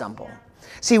them to stumble.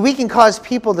 See, we can cause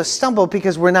people to stumble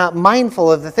because we're not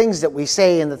mindful of the things that we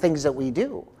say and the things that we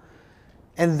do.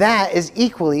 And that is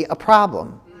equally a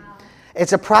problem.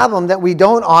 It's a problem that we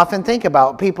don't often think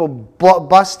about. People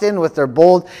bust in with their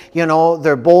bold,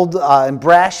 and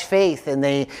brash faith, and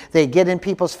they get in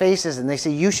people's faces and they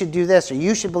say, you should do this, or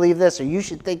you should believe this, or you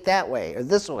should think that way, or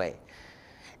this way.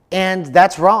 And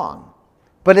that's wrong.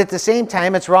 But at the same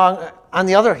time, it's wrong on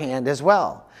the other hand as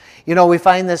well. You know, we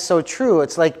find this so true.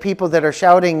 It's like people that are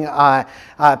shouting,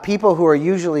 people who are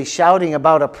usually shouting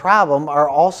about a problem are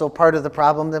also part of the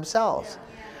problem themselves,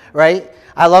 right?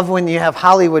 I love when you have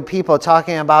Hollywood people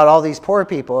talking about all these poor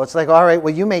people. It's like, all right,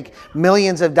 well, you make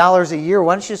millions of dollars a year.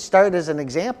 Why don't you start as an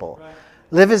example? Right.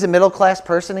 Live as a middle-class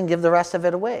person and give the rest of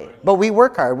it away. But we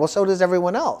work hard. Well, so does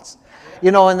everyone else.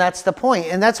 You know, and that's the point.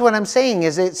 And that's what I'm saying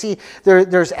is,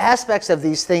 there's aspects of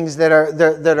these things that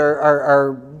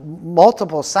are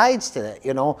multiple sides to it.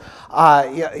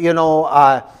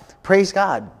 Praise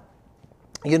God.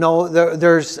 You know,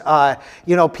 there's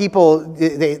people.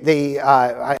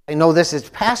 I know this is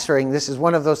pastoring. This is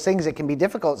one of those things that can be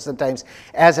difficult sometimes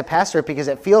as a pastor, because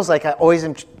it feels like I always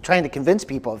am trying to convince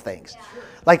people of things.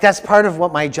 Like that's part of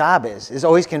what my job is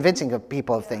always convincing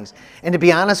people of things. And to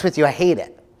be honest with you, I hate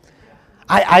it.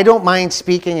 I don't mind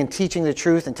speaking and teaching the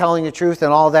truth and telling the truth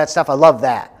and all that stuff. I love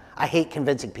that. I hate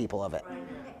convincing people of it.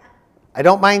 I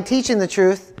don't mind teaching the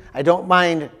truth. I don't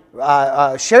mind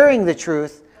sharing the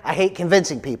truth. I hate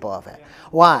convincing people of it.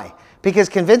 Why? Because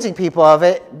convincing people of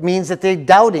it means that they're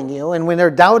doubting you, and when they're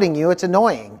doubting you, it's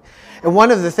annoying. And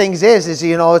one of the things is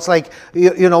it's like,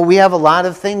 we have a lot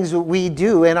of things we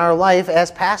do in our life as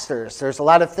pastors. There's a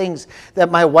lot of things that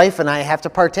my wife and I have to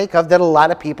partake of that a lot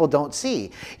of people don't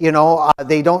see. They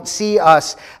don't see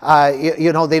us,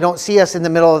 they don't see us in the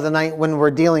middle of the night when we're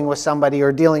dealing with somebody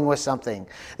or dealing with something.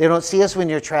 They don't see us when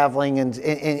you're traveling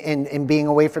and being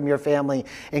away from your family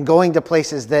and going to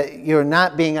places that you're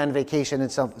not being on vacation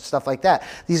and stuff like that.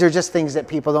 These are just things that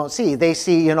people don't see. They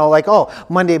see,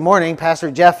 Monday morning, Pastor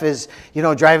Jeff is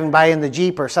driving by in the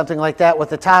Jeep or something like that with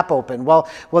the top open. Well,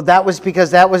 that was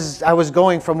because I was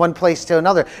going from one place to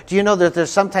another. Do you know that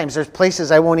there's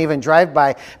places I won't even drive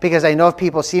by because I know if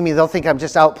people see me, they'll think I'm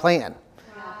just out playing.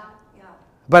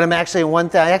 But I'm actually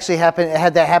I actually had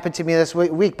that happen to me this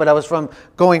week, but I was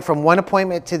going from one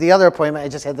appointment to the other appointment. I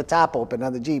just had the top open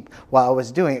on the Jeep while I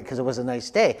was doing it because it was a nice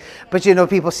day. But,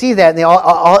 people see that and they all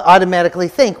automatically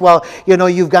think, well,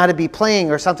 you've got to be playing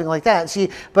or something like that. See,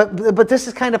 but this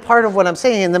is kind of part of what I'm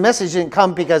saying. And the message didn't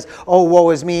come because, oh, woe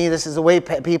is me. This is the way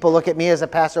people look at me as a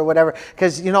pastor or whatever.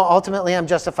 Because, ultimately I'm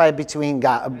justified between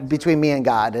me and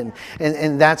God.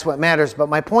 And that's what matters. But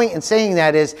my point in saying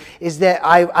that is that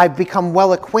I've become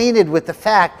well acquainted with the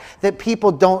fact that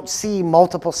people don't see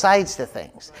multiple sides to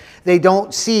things. They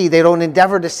don't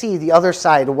endeavor to see the other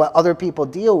side of what other people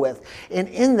deal with. And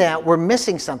in that, we're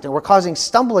missing something. We're causing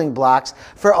stumbling blocks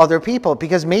for other people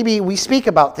because maybe we speak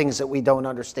about things that we don't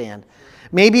understand.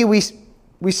 Maybe we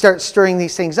start stirring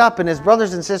these things up. And as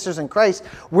brothers and sisters in Christ,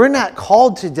 we're not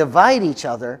called to divide each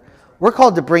other. We're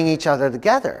called to bring each other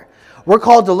together. We're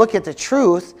called to look at the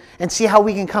truth and see how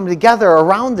we can come together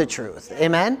around the truth.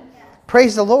 Amen?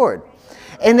 Praise the Lord.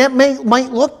 And that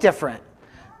might look different.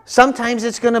 Sometimes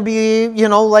it's going to be,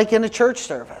 like in a church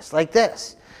service, like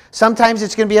this. Sometimes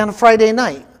it's going to be on a Friday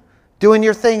night, doing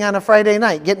your thing on a Friday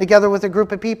night, getting together with a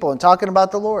group of people and talking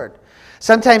about the Lord.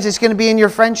 Sometimes it's going to be in your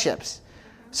friendships.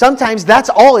 Sometimes that's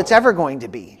all it's ever going to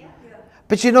be.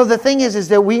 But the thing is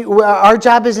that our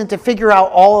job isn't to figure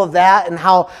out all of that and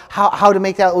how to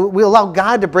make that. We allow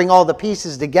God to bring all the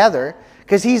pieces together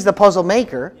because He's the puzzle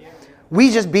maker. We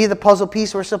just be the puzzle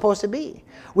piece we're supposed to be.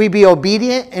 We be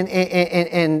obedient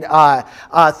and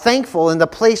thankful in the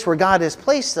place where God has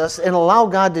placed us and allow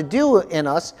God to do in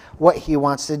us what He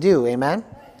wants to do. Amen?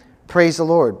 Praise the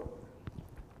Lord.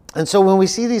 And so when we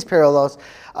see these parallels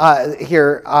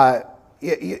here,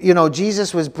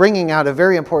 Jesus was bringing out a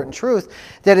very important truth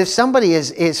that if somebody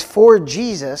is for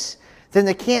Jesus, then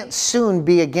they can't soon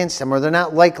be against Him, or they're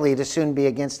not likely to soon be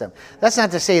against Him. That's not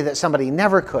to say that somebody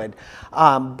never could.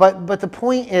 But the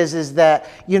point is that,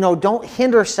 don't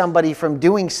hinder somebody from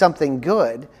doing something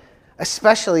good,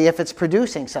 especially if it's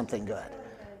producing something good.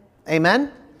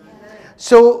 Amen?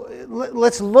 So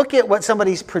let's look at what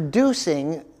somebody's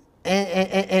producing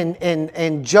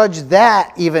and judge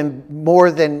that even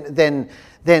more than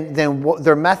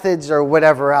their methods or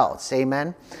whatever else.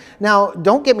 Amen? Now,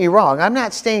 don't get me wrong. I'm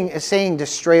not saying to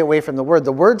stray away from the Word.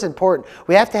 The Word's important.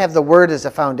 We have to have the Word as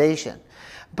a foundation.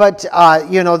 But,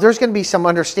 there's going to be some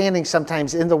understanding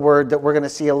sometimes in the Word that we're going to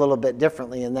see a little bit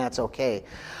differently, and that's okay.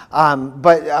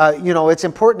 It's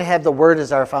important to have the Word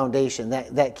as our foundation.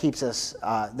 That keeps us,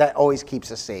 that always keeps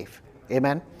us safe.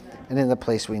 Amen? And in the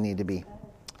place we need to be.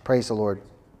 Praise the Lord.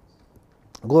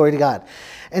 Glory to God.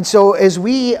 And so as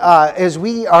we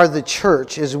are the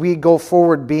church, as we go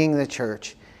forward being the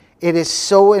church, it is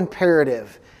so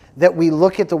imperative that we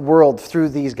look at the world through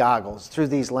these goggles, through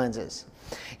these lenses.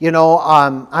 We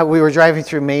were driving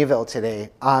through Mayville today.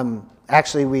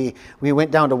 Actually, we went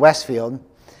down to Westfield,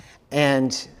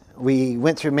 and we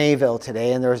went through Mayville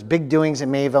today, and there was big doings in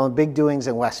Mayville and big doings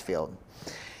in Westfield.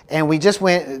 And we just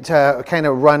went to kind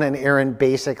of run an errand,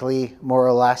 basically, more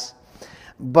or less.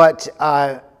 But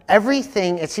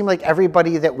everything, it seemed like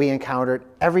everybody that we encountered,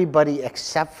 everybody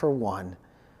except for one,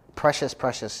 precious,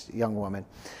 precious young woman,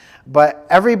 but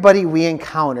everybody we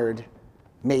encountered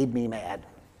made me mad.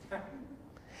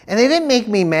 And they didn't make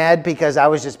me mad because I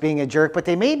was just being a jerk, but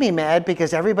they made me mad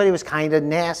because everybody was kind of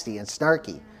nasty and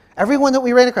snarky. Everyone that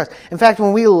we ran across. In fact,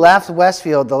 when we left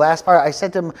Westfield, the last part, I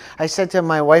said to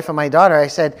my wife and my daughter, I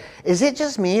said, is it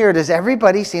just me or does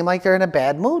everybody seem like they're in a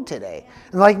bad mood today?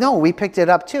 And like, no, we picked it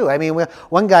up too. I mean,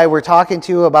 one guy we're talking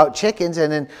to about chickens,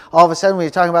 and then all of a sudden we were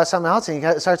talking about something else, and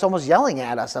he starts almost yelling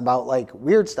at us about like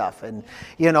weird stuff and,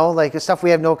 like the stuff we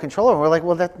have no control over. We're like,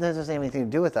 well, that doesn't have anything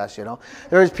to do with us,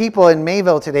 There was people in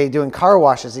Mayville today doing car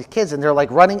washes, these kids, and they're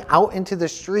like running out into the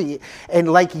street,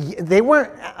 and like they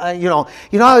weren't,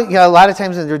 a lot of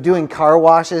times when they're doing car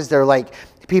washes, they're like,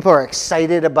 people are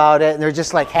excited about it and they're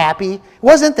just like happy. It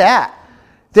wasn't that.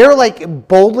 They're like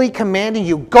boldly commanding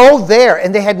you, go there.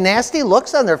 And they had nasty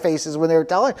looks on their faces when they were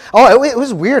telling. Oh, it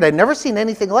was weird. I'd never seen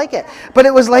anything like it. But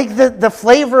it was like the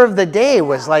flavor of the day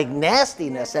was like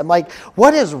nastiness. I'm like,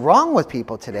 what is wrong with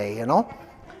people today, And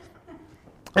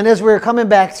as we were coming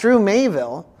back through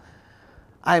Mayville,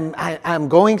 I'm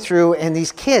going through, and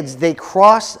these kids, they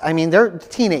cross, they're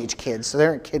teenage kids, so they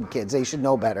aren't kids, they should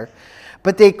know better.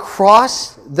 But they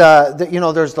cross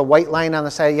there's the white line on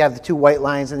the side, you have the two white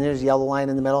lines, and there's the yellow line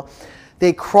in the middle.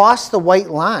 They cross the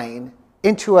white line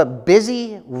into a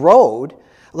busy road,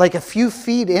 like a few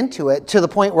feet into it, to the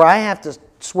point where I have to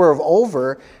swerve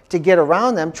over to get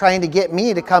around them, trying to get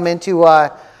me to come into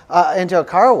a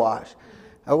car wash.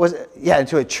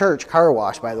 Into a church car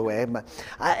wash, by the way. But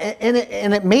and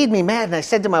it made me mad. And I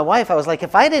said to my wife, I was like,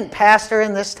 if I didn't pastor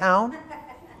in this town,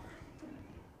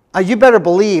 you better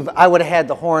believe I would have had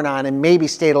the horn on and maybe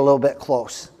stayed a little bit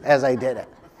close as I did it.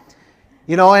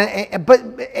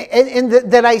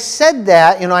 That I said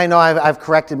that, I know I've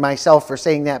corrected myself for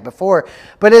saying that before,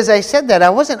 but as I said that, I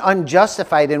wasn't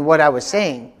unjustified in what I was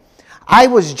saying. I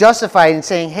was justified in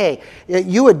saying, hey,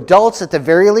 you adults at the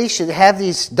very least should have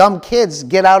these dumb kids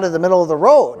get out of the middle of the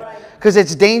road because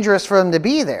it's dangerous for them to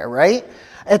be there, right?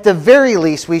 At the very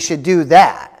least, we should do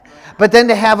that. But then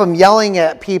to have them yelling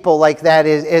at people like that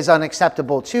is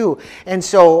unacceptable too. And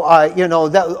so,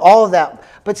 all of that.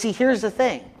 But see, here's the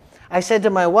thing. I said to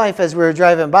my wife as we were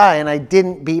driving by, and I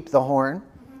didn't beep the horn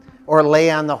or lay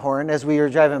on the horn as we were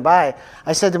driving by,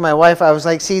 I said to my wife, I was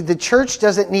like, see, the church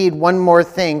doesn't need one more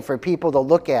thing for people to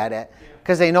look at it,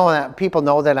 because they know that people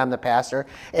know that I'm the pastor,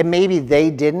 and maybe they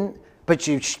didn't, but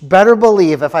you better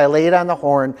believe if I laid on the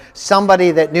horn,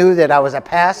 somebody that knew that I was a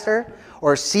pastor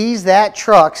or sees that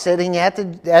truck sitting at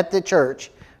the church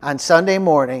on Sunday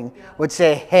morning would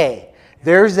say, hey,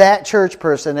 there's that church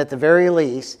person at the very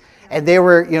least, and they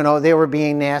were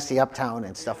being nasty uptown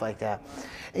and stuff like that.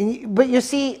 But you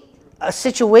see, a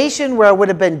situation where I would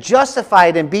have been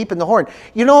justified in beeping the horn.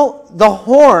 The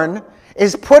horn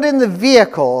is put in the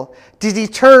vehicle to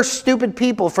deter stupid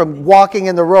people from walking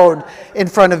in the road in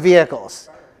front of vehicles.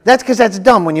 That's because that's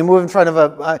dumb when you move in front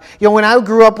of when I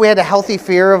grew up, we had a healthy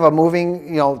fear of a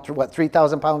moving,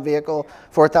 3,000-pound vehicle,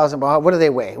 4,000 pound. What do they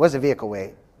weigh? What does a vehicle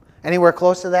weigh? Anywhere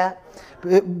close to that?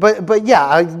 But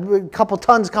yeah, a couple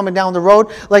tons coming down the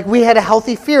road, like we had a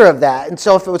healthy fear of that. And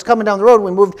so if it was coming down the road, we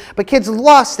moved. But kids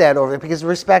lost that over it because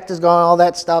respect is gone, all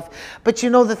that stuff. But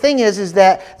the thing is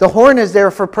that the horn is there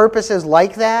for purposes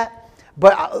like that.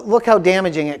 But look how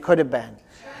damaging it could have been.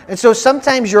 And so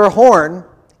sometimes your horn,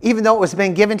 even though it was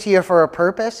been given to you for a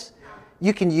purpose,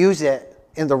 you can use it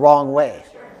in the wrong way.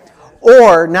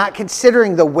 Or not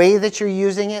considering the way that you're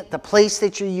using it, the place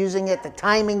that you're using it, the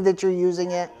timing that you're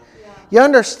using it. You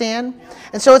understand?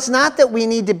 And so it's not that we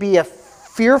need to be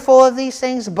fearful of these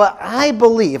things, but I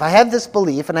have this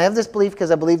belief, and I have this belief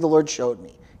because I believe the Lord showed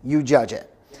me. You judge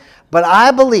it. But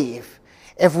I believe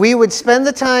if we would spend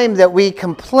the time that we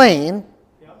complain,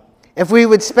 if we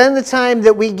would spend the time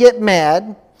that we get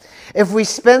mad, if we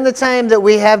spend the time that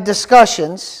we have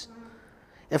discussions,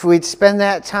 if we'd spend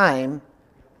that time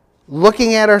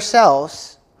looking at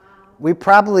ourselves, we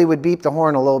probably would beep the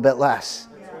horn a little bit less.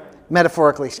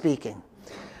 Metaphorically speaking.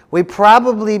 We'd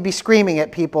probably be screaming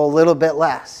at people a little bit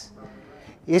less.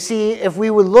 You see, if we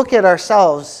would look at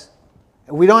ourselves,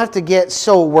 we don't have to get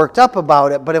so worked up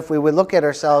about it, but if we would look at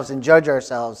ourselves and judge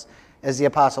ourselves, as the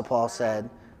Apostle Paul said,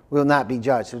 we will not be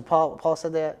judged. Paul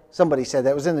said that? Somebody said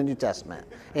that. It was in the New Testament.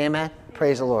 Amen?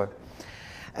 Praise the Lord.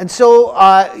 And so,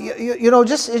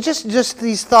 just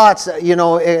these thoughts,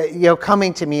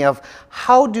 coming to me of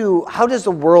how does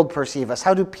the world perceive us?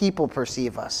 How do people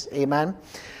perceive us? Amen.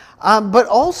 But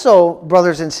also,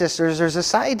 brothers and sisters, there's a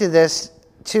side to this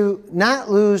to not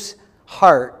lose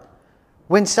heart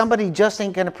when somebody just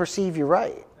ain't going to perceive you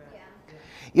right.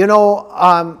 You know,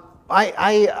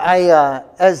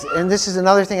 and this is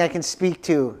another thing I can speak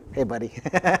to. Hey, buddy.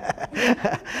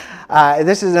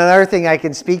 This is another thing I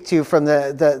can speak to from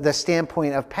the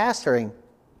standpoint of pastoring,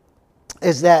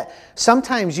 is that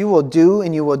sometimes you will do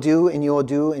and you will do and you will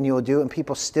do and you will do, and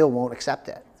people still won't accept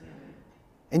it.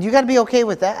 And you got to be okay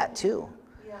with that too.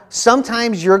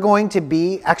 Sometimes you're going to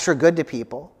be extra good to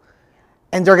people,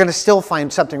 and they're going to still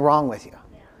find something wrong with you.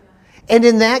 And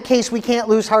in that case, we can't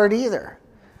lose heart either.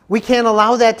 We can't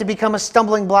allow that to become a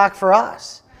stumbling block for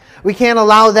us. We can't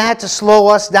allow that to slow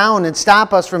us down and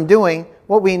stop us from doing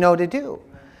what we know to do.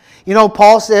 You know,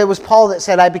 it was Paul that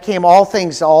said, I became all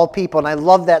things to all people. And I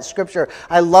love that scripture.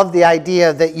 I love the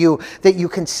idea that you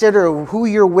consider who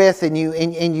you're with, and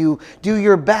you do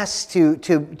your best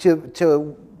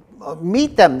to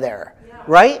meet them there,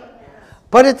 right?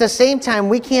 But at the same time,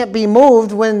 we can't be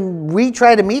moved when we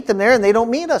try to meet them there and they don't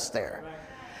meet us there.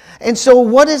 And so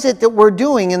what is it that we're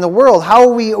doing in the world? How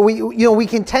are we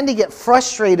can tend to get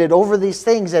frustrated over these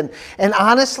things. And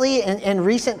honestly, in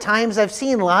recent times, I've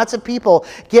seen lots of people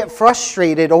get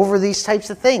frustrated over these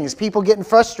types of things. People getting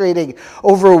frustrated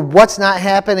over what's not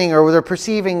happening, or they're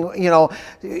perceiving,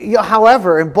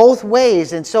 however, in both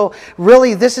ways. And so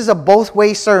really, this is a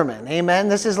both-way sermon. Amen?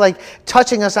 This is like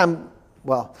touching us on,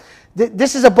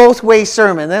 this is a both-way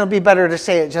sermon. Then it'll be better to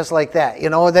say it just like that.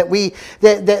 That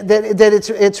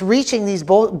it's reaching these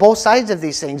both sides of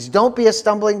these things. Don't be a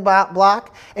stumbling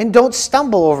block, and don't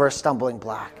stumble over a stumbling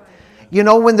block.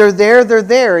 When they're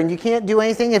there, and you can't do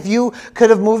anything. If you could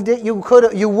have moved it, you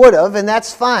would have, and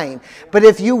that's fine. But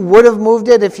if you would have moved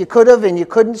it, if you could have and you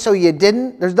couldn't, so you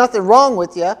didn't, there's nothing wrong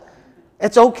with you.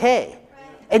 It's okay.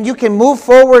 And you can move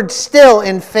forward still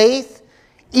in faith,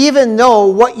 even though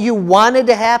what you wanted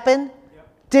to happen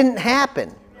didn't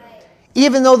happen.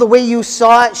 Even though the way you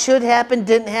saw it should happen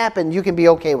didn't happen, you can be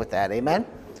okay with that. Amen?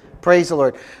 Praise the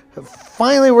Lord.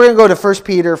 Finally, we're going to go to 1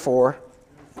 Peter 4.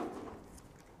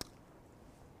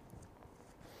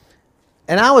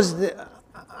 And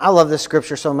I love this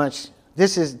scripture so much.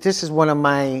 This is one of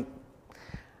my,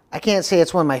 I can't say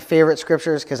it's one of my favorite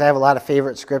scriptures, because I have a lot of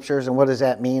favorite scriptures, and what does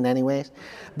that mean anyways?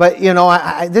 But,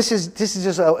 this is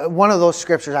just one of those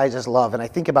scriptures I just love, and I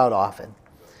think about often.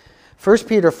 1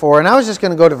 Peter 4, and I was just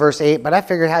going to go to verse 8, but I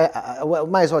figured I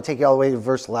might as well take you all the way to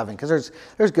verse 11, because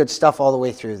there's good stuff all the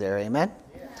way through there, amen?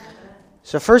 Yeah.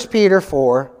 So 1 Peter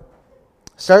 4,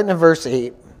 starting in verse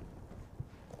 8,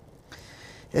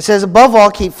 it says, above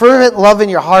all, keep fervent love in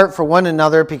your heart for one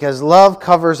another, because love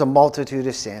covers a multitude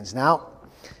of sins. Now,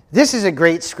 this is a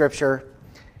great scripture.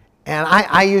 And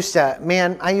I used to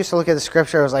look at the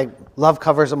scripture. I was like, love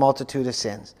covers a multitude of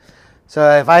sins.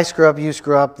 So if I screw up, you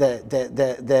screw up. That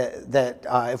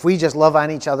if we just love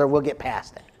on each other, we'll get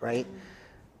past it, right?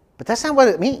 But that's not what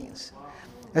it means.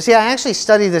 Now, see, I actually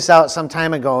studied this out some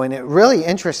time ago, and it's really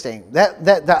interesting.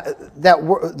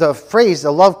 The phrase,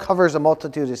 the love covers a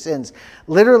multitude of sins,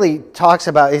 literally talks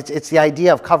about, it's the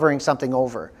idea of covering something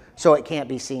over so it can't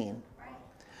be seen.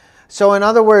 So in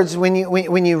other words, when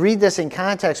you read this in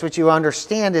context, what you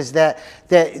understand is that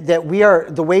we are,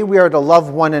 the way we are to love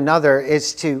one another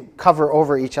is to cover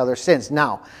over each other's sins.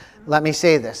 Now, let me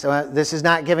say this. This is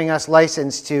not giving us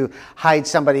license to hide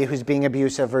somebody who's being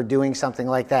abusive or doing something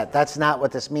like that. That's not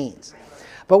what this means.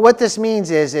 But what this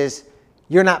means is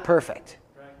you're not perfect,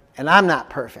 and I'm not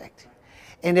perfect.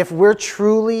 And if we're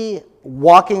truly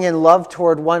walking in love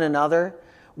toward one another,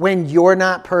 when you're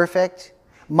not perfect,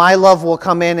 my love will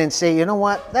come in and say, you know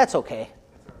what, that's okay,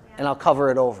 and I'll cover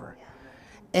it over.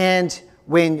 And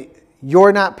when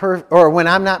you're not or when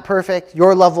I'm not perfect,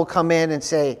 your love will come in and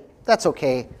say, that's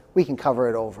okay, we can cover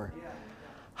it over.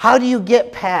 How do you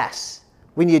get past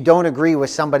when you don't agree with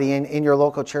somebody in your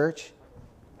local church?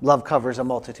 Love covers a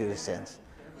multitude of sins.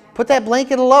 Put that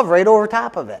blanket of love right over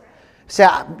top of it. Say,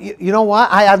 you know what,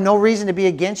 I have no reason to be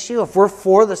against you if we're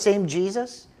for the same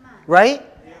Jesus, right?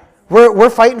 We're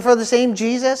fighting for the same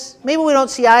Jesus. Maybe we don't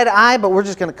see eye to eye, but we're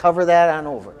just going to cover that on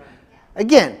over.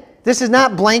 Again, this is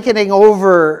not blanketing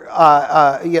over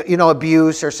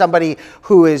abuse or somebody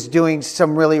who is doing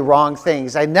some really wrong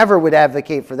things. I never would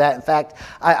advocate for that. In fact,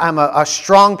 I'm a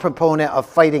strong proponent of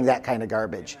fighting that kind of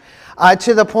garbage.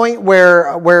 To the point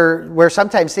where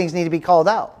sometimes things need to be called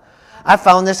out. I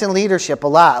found this in leadership a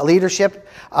lot. Leadership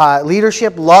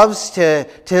loves to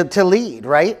lead,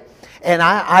 right? And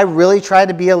I really try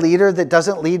to be a leader that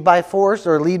doesn't lead by force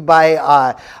or lead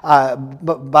by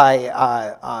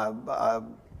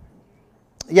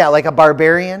like a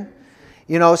barbarian,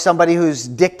 somebody who's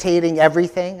dictating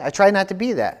everything. I try not to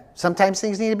be that. Sometimes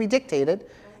things need to be dictated,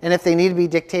 and if they need to be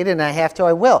dictated and I have to,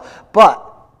 I will. But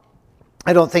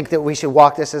I don't think that we should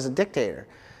walk this as a dictator.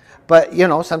 But,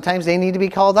 sometimes they need to be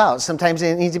called out. Sometimes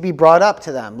it needs to be brought up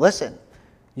to them. Listen,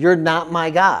 you're not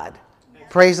my God.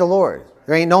 Praise the Lord.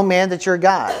 There ain't no man that's your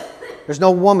God. There's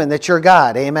no woman that's your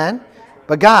God. Amen?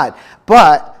 But God.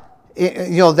 But,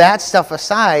 that stuff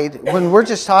aside, when we're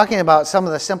just talking about some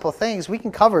of the simple things, we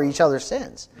can cover each other's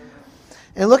sins.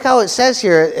 And look how it says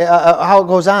here, how it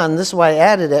goes on. This is why I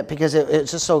added it, because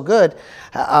it's just so good.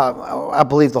 I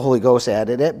believe the Holy Ghost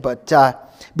added it. But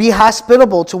be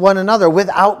hospitable to one another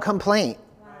without complaint.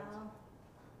 Wow.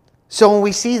 So when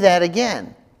we see that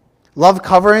again, love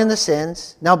covering the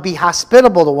sins. Now be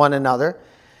hospitable to one another.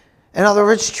 In other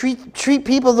words, treat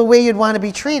people the way you'd want to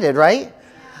be treated, right?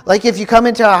 Like if you come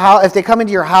into a house, if they come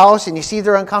into your house and you see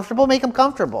they're uncomfortable, make them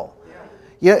comfortable.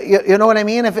 You know what I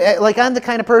mean? Like I'm the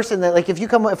kind of person that, like,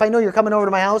 if I know you're coming over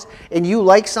to my house and you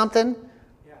like something,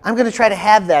 I'm going to try to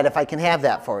have that if I can have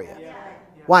that for you.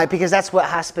 Why? Because that's what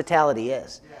hospitality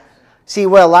is. See,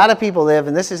 where a lot of people live,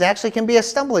 and this actually can be a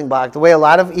stumbling block, the way a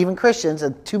lot of even Christians,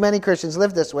 and too many Christians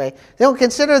live this way, they don't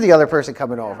consider the other person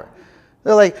coming over.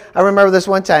 They're like, I remember this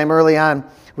one time early on,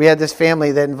 we had this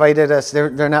family that invited us.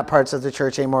 They're not parts of the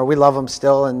church anymore. We love them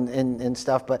still and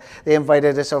stuff, but they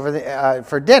invited us over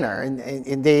for dinner,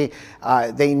 and they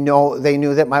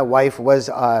knew that my wife was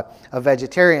a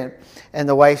vegetarian, and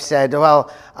the wife said,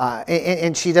 well,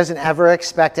 and she doesn't ever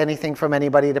expect anything from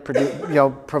anybody to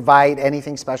provide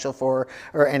anything special for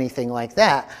her or anything like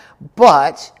that,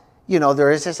 but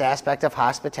there is this aspect of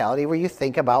hospitality where you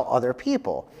think about other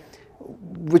people.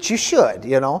 Which you should,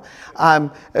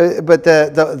 but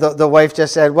the wife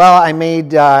just said, well, I made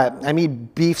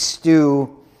beef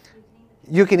stew.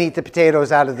 You can eat the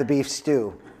potatoes out of the beef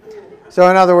stew. So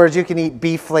in other words, you can eat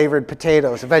beef flavored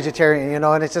potatoes, a vegetarian,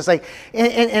 and it's just like,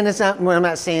 and it's not, I'm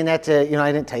not saying that to,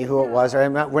 I didn't tell you who it was, or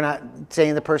we're not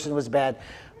saying the person was bad.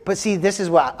 But see, this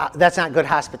is that's not good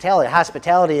hospitality.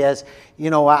 Hospitality is,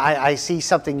 I see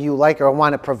something you like or I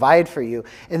want to provide for you.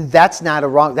 And that's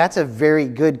that's a very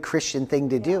good Christian thing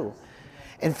to do.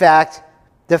 In fact,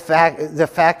 the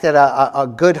fact that a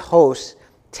good host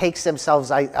takes themselves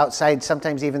outside,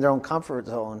 sometimes even their own comfort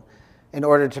zone, in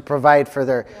order to provide for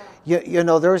their,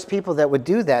 there was people that would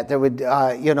do that. That would,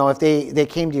 if they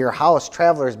came to your house,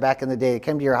 travelers back in the day,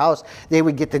 came to your house, they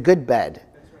would get the good bed.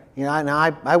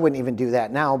 Now I wouldn't even do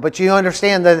that now, but you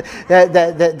understand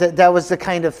that was the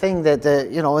kind of thing that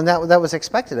and that was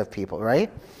expected of people,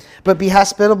 right? But be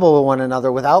hospitable to one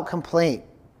another without complaint.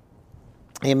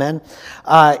 Amen.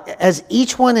 As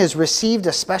each one has received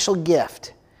a special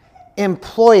gift,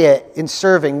 employ it in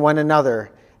serving one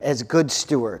another as good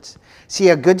stewards. See,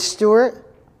 a good steward,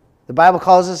 the Bible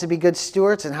calls us to be good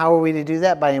stewards, and how are we to do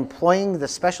that? By employing the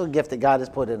special gift that God has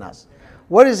put in us.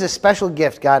 What is the special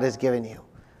gift God has given you?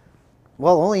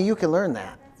 Well, only you can learn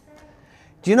that.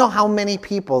 Do you know how many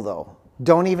people, though,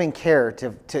 don't even care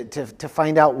to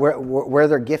find out where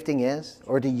their gifting is,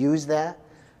 or to use that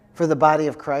for the body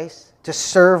of Christ, to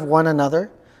serve one another?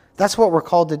 That's what we're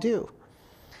called to do.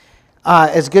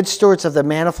 As good stewards of the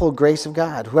manifold grace of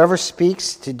God, whoever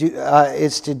speaks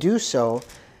is to do so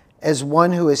as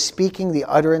one who is speaking the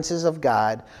utterances of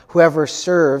God. Whoever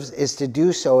serves is to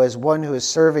do so as one who is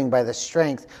serving by the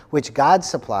strength which God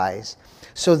supplies,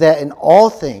 so that in all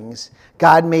things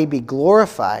God may be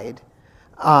glorified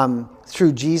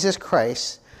through Jesus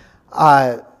Christ,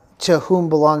 to whom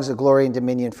belongs the glory and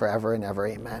dominion forever and ever.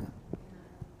 Amen.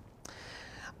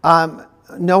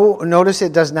 Notice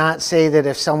it does not say that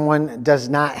if someone does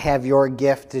not have your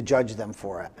gift, to judge them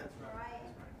for it.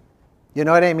 You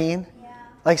know what I mean? Yeah.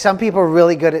 Like some people are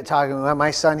really good at talking.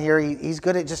 My son here, he's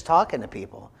good at just talking to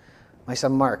people. My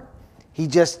son Mark. He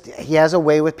has a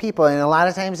way with people, and a lot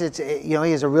of times it's, he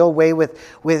has a real way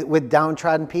with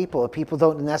downtrodden people. People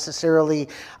don't necessarily,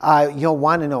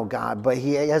 want to know God, but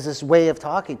he has this way of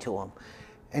talking to them.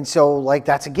 And so, like,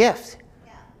 that's a gift.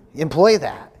 Yeah. Employ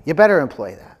that. You better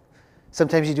employ that.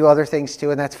 Sometimes you do other things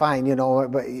too, and that's fine,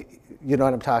 but you know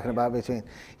what I'm talking about between,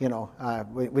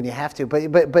 when you have to. But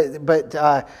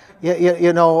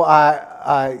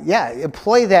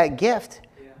employ that gift.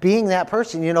 Being that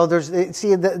person,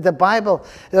 the Bible,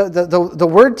 the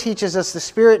Word teaches us, the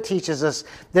Spirit teaches us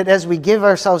that as we give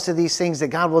ourselves to these things, that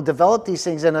God will develop these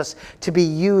things in us to be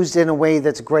used in a way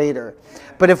that's greater.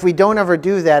 But if we don't ever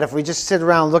do that, if we just sit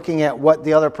around looking at what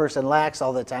the other person lacks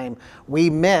all the time, we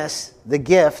miss the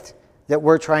gift that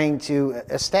we're trying to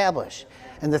establish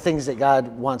and the things that God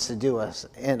wants to do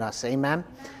in us. Amen?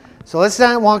 So let's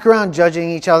not walk around judging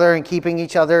each other and keeping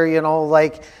each other,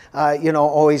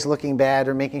 always looking bad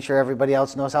or making sure everybody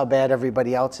else knows how bad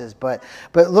everybody else is. But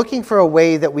looking for a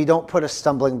way that we don't put a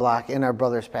stumbling block in our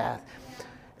brother's path.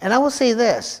 And I will say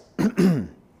this.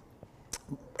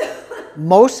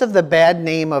 Most of the bad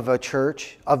name of the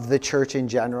church in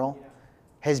general,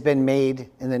 has been made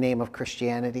in the name of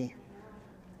Christianity.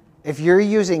 If you're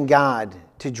using God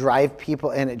to drive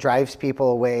people and it drives people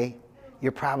away,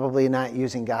 you're probably not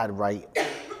using God right.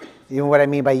 You know what I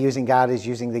mean by using God is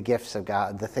using the gifts of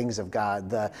God, the things of God,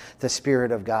 the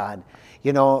Spirit of God.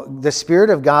 The Spirit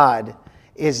of God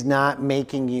is not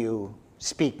making you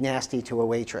speak nasty to a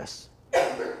waitress.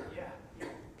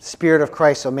 Spirit of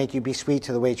Christ will make you be sweet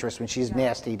to the waitress when she's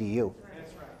nasty to you.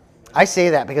 I say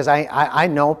that because I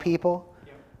know people,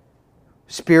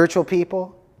 spiritual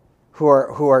people, who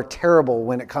are terrible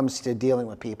when it comes to dealing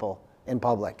with people in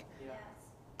public.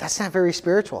 That's not very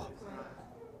spiritual.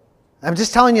 I'm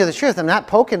just telling you the truth. I'm not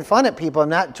poking fun at people.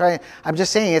 I'm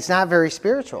just saying it's not very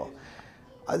spiritual.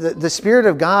 The Spirit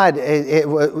of God,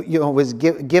 was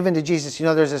given to Jesus.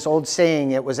 There's this old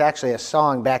saying. It was actually a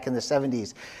song back in the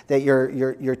 70s that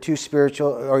you're too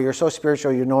spiritual, or you're so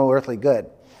spiritual you're no earthly good.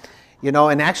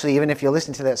 And actually, even if you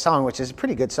listen to that song, which is a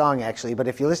pretty good song actually, but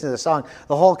if you listen to the song,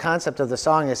 the whole concept of the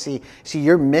song is see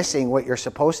you're missing what you're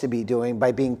supposed to be doing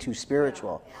by being too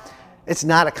spiritual. It's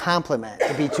not a compliment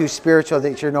to be too spiritual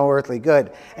that you're no earthly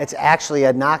good. It's actually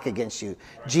a knock against you.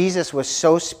 Jesus was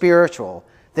so spiritual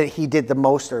that he did the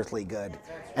most earthly good.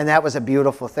 And that was a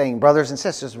beautiful thing. Brothers and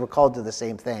sisters, we're called to the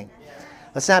same thing.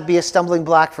 Let's not be a stumbling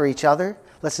block for each other.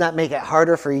 Let's not make it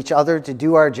harder for each other to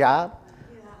do our job.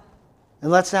 And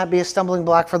let's not be a stumbling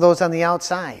block for those on the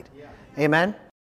outside. Amen?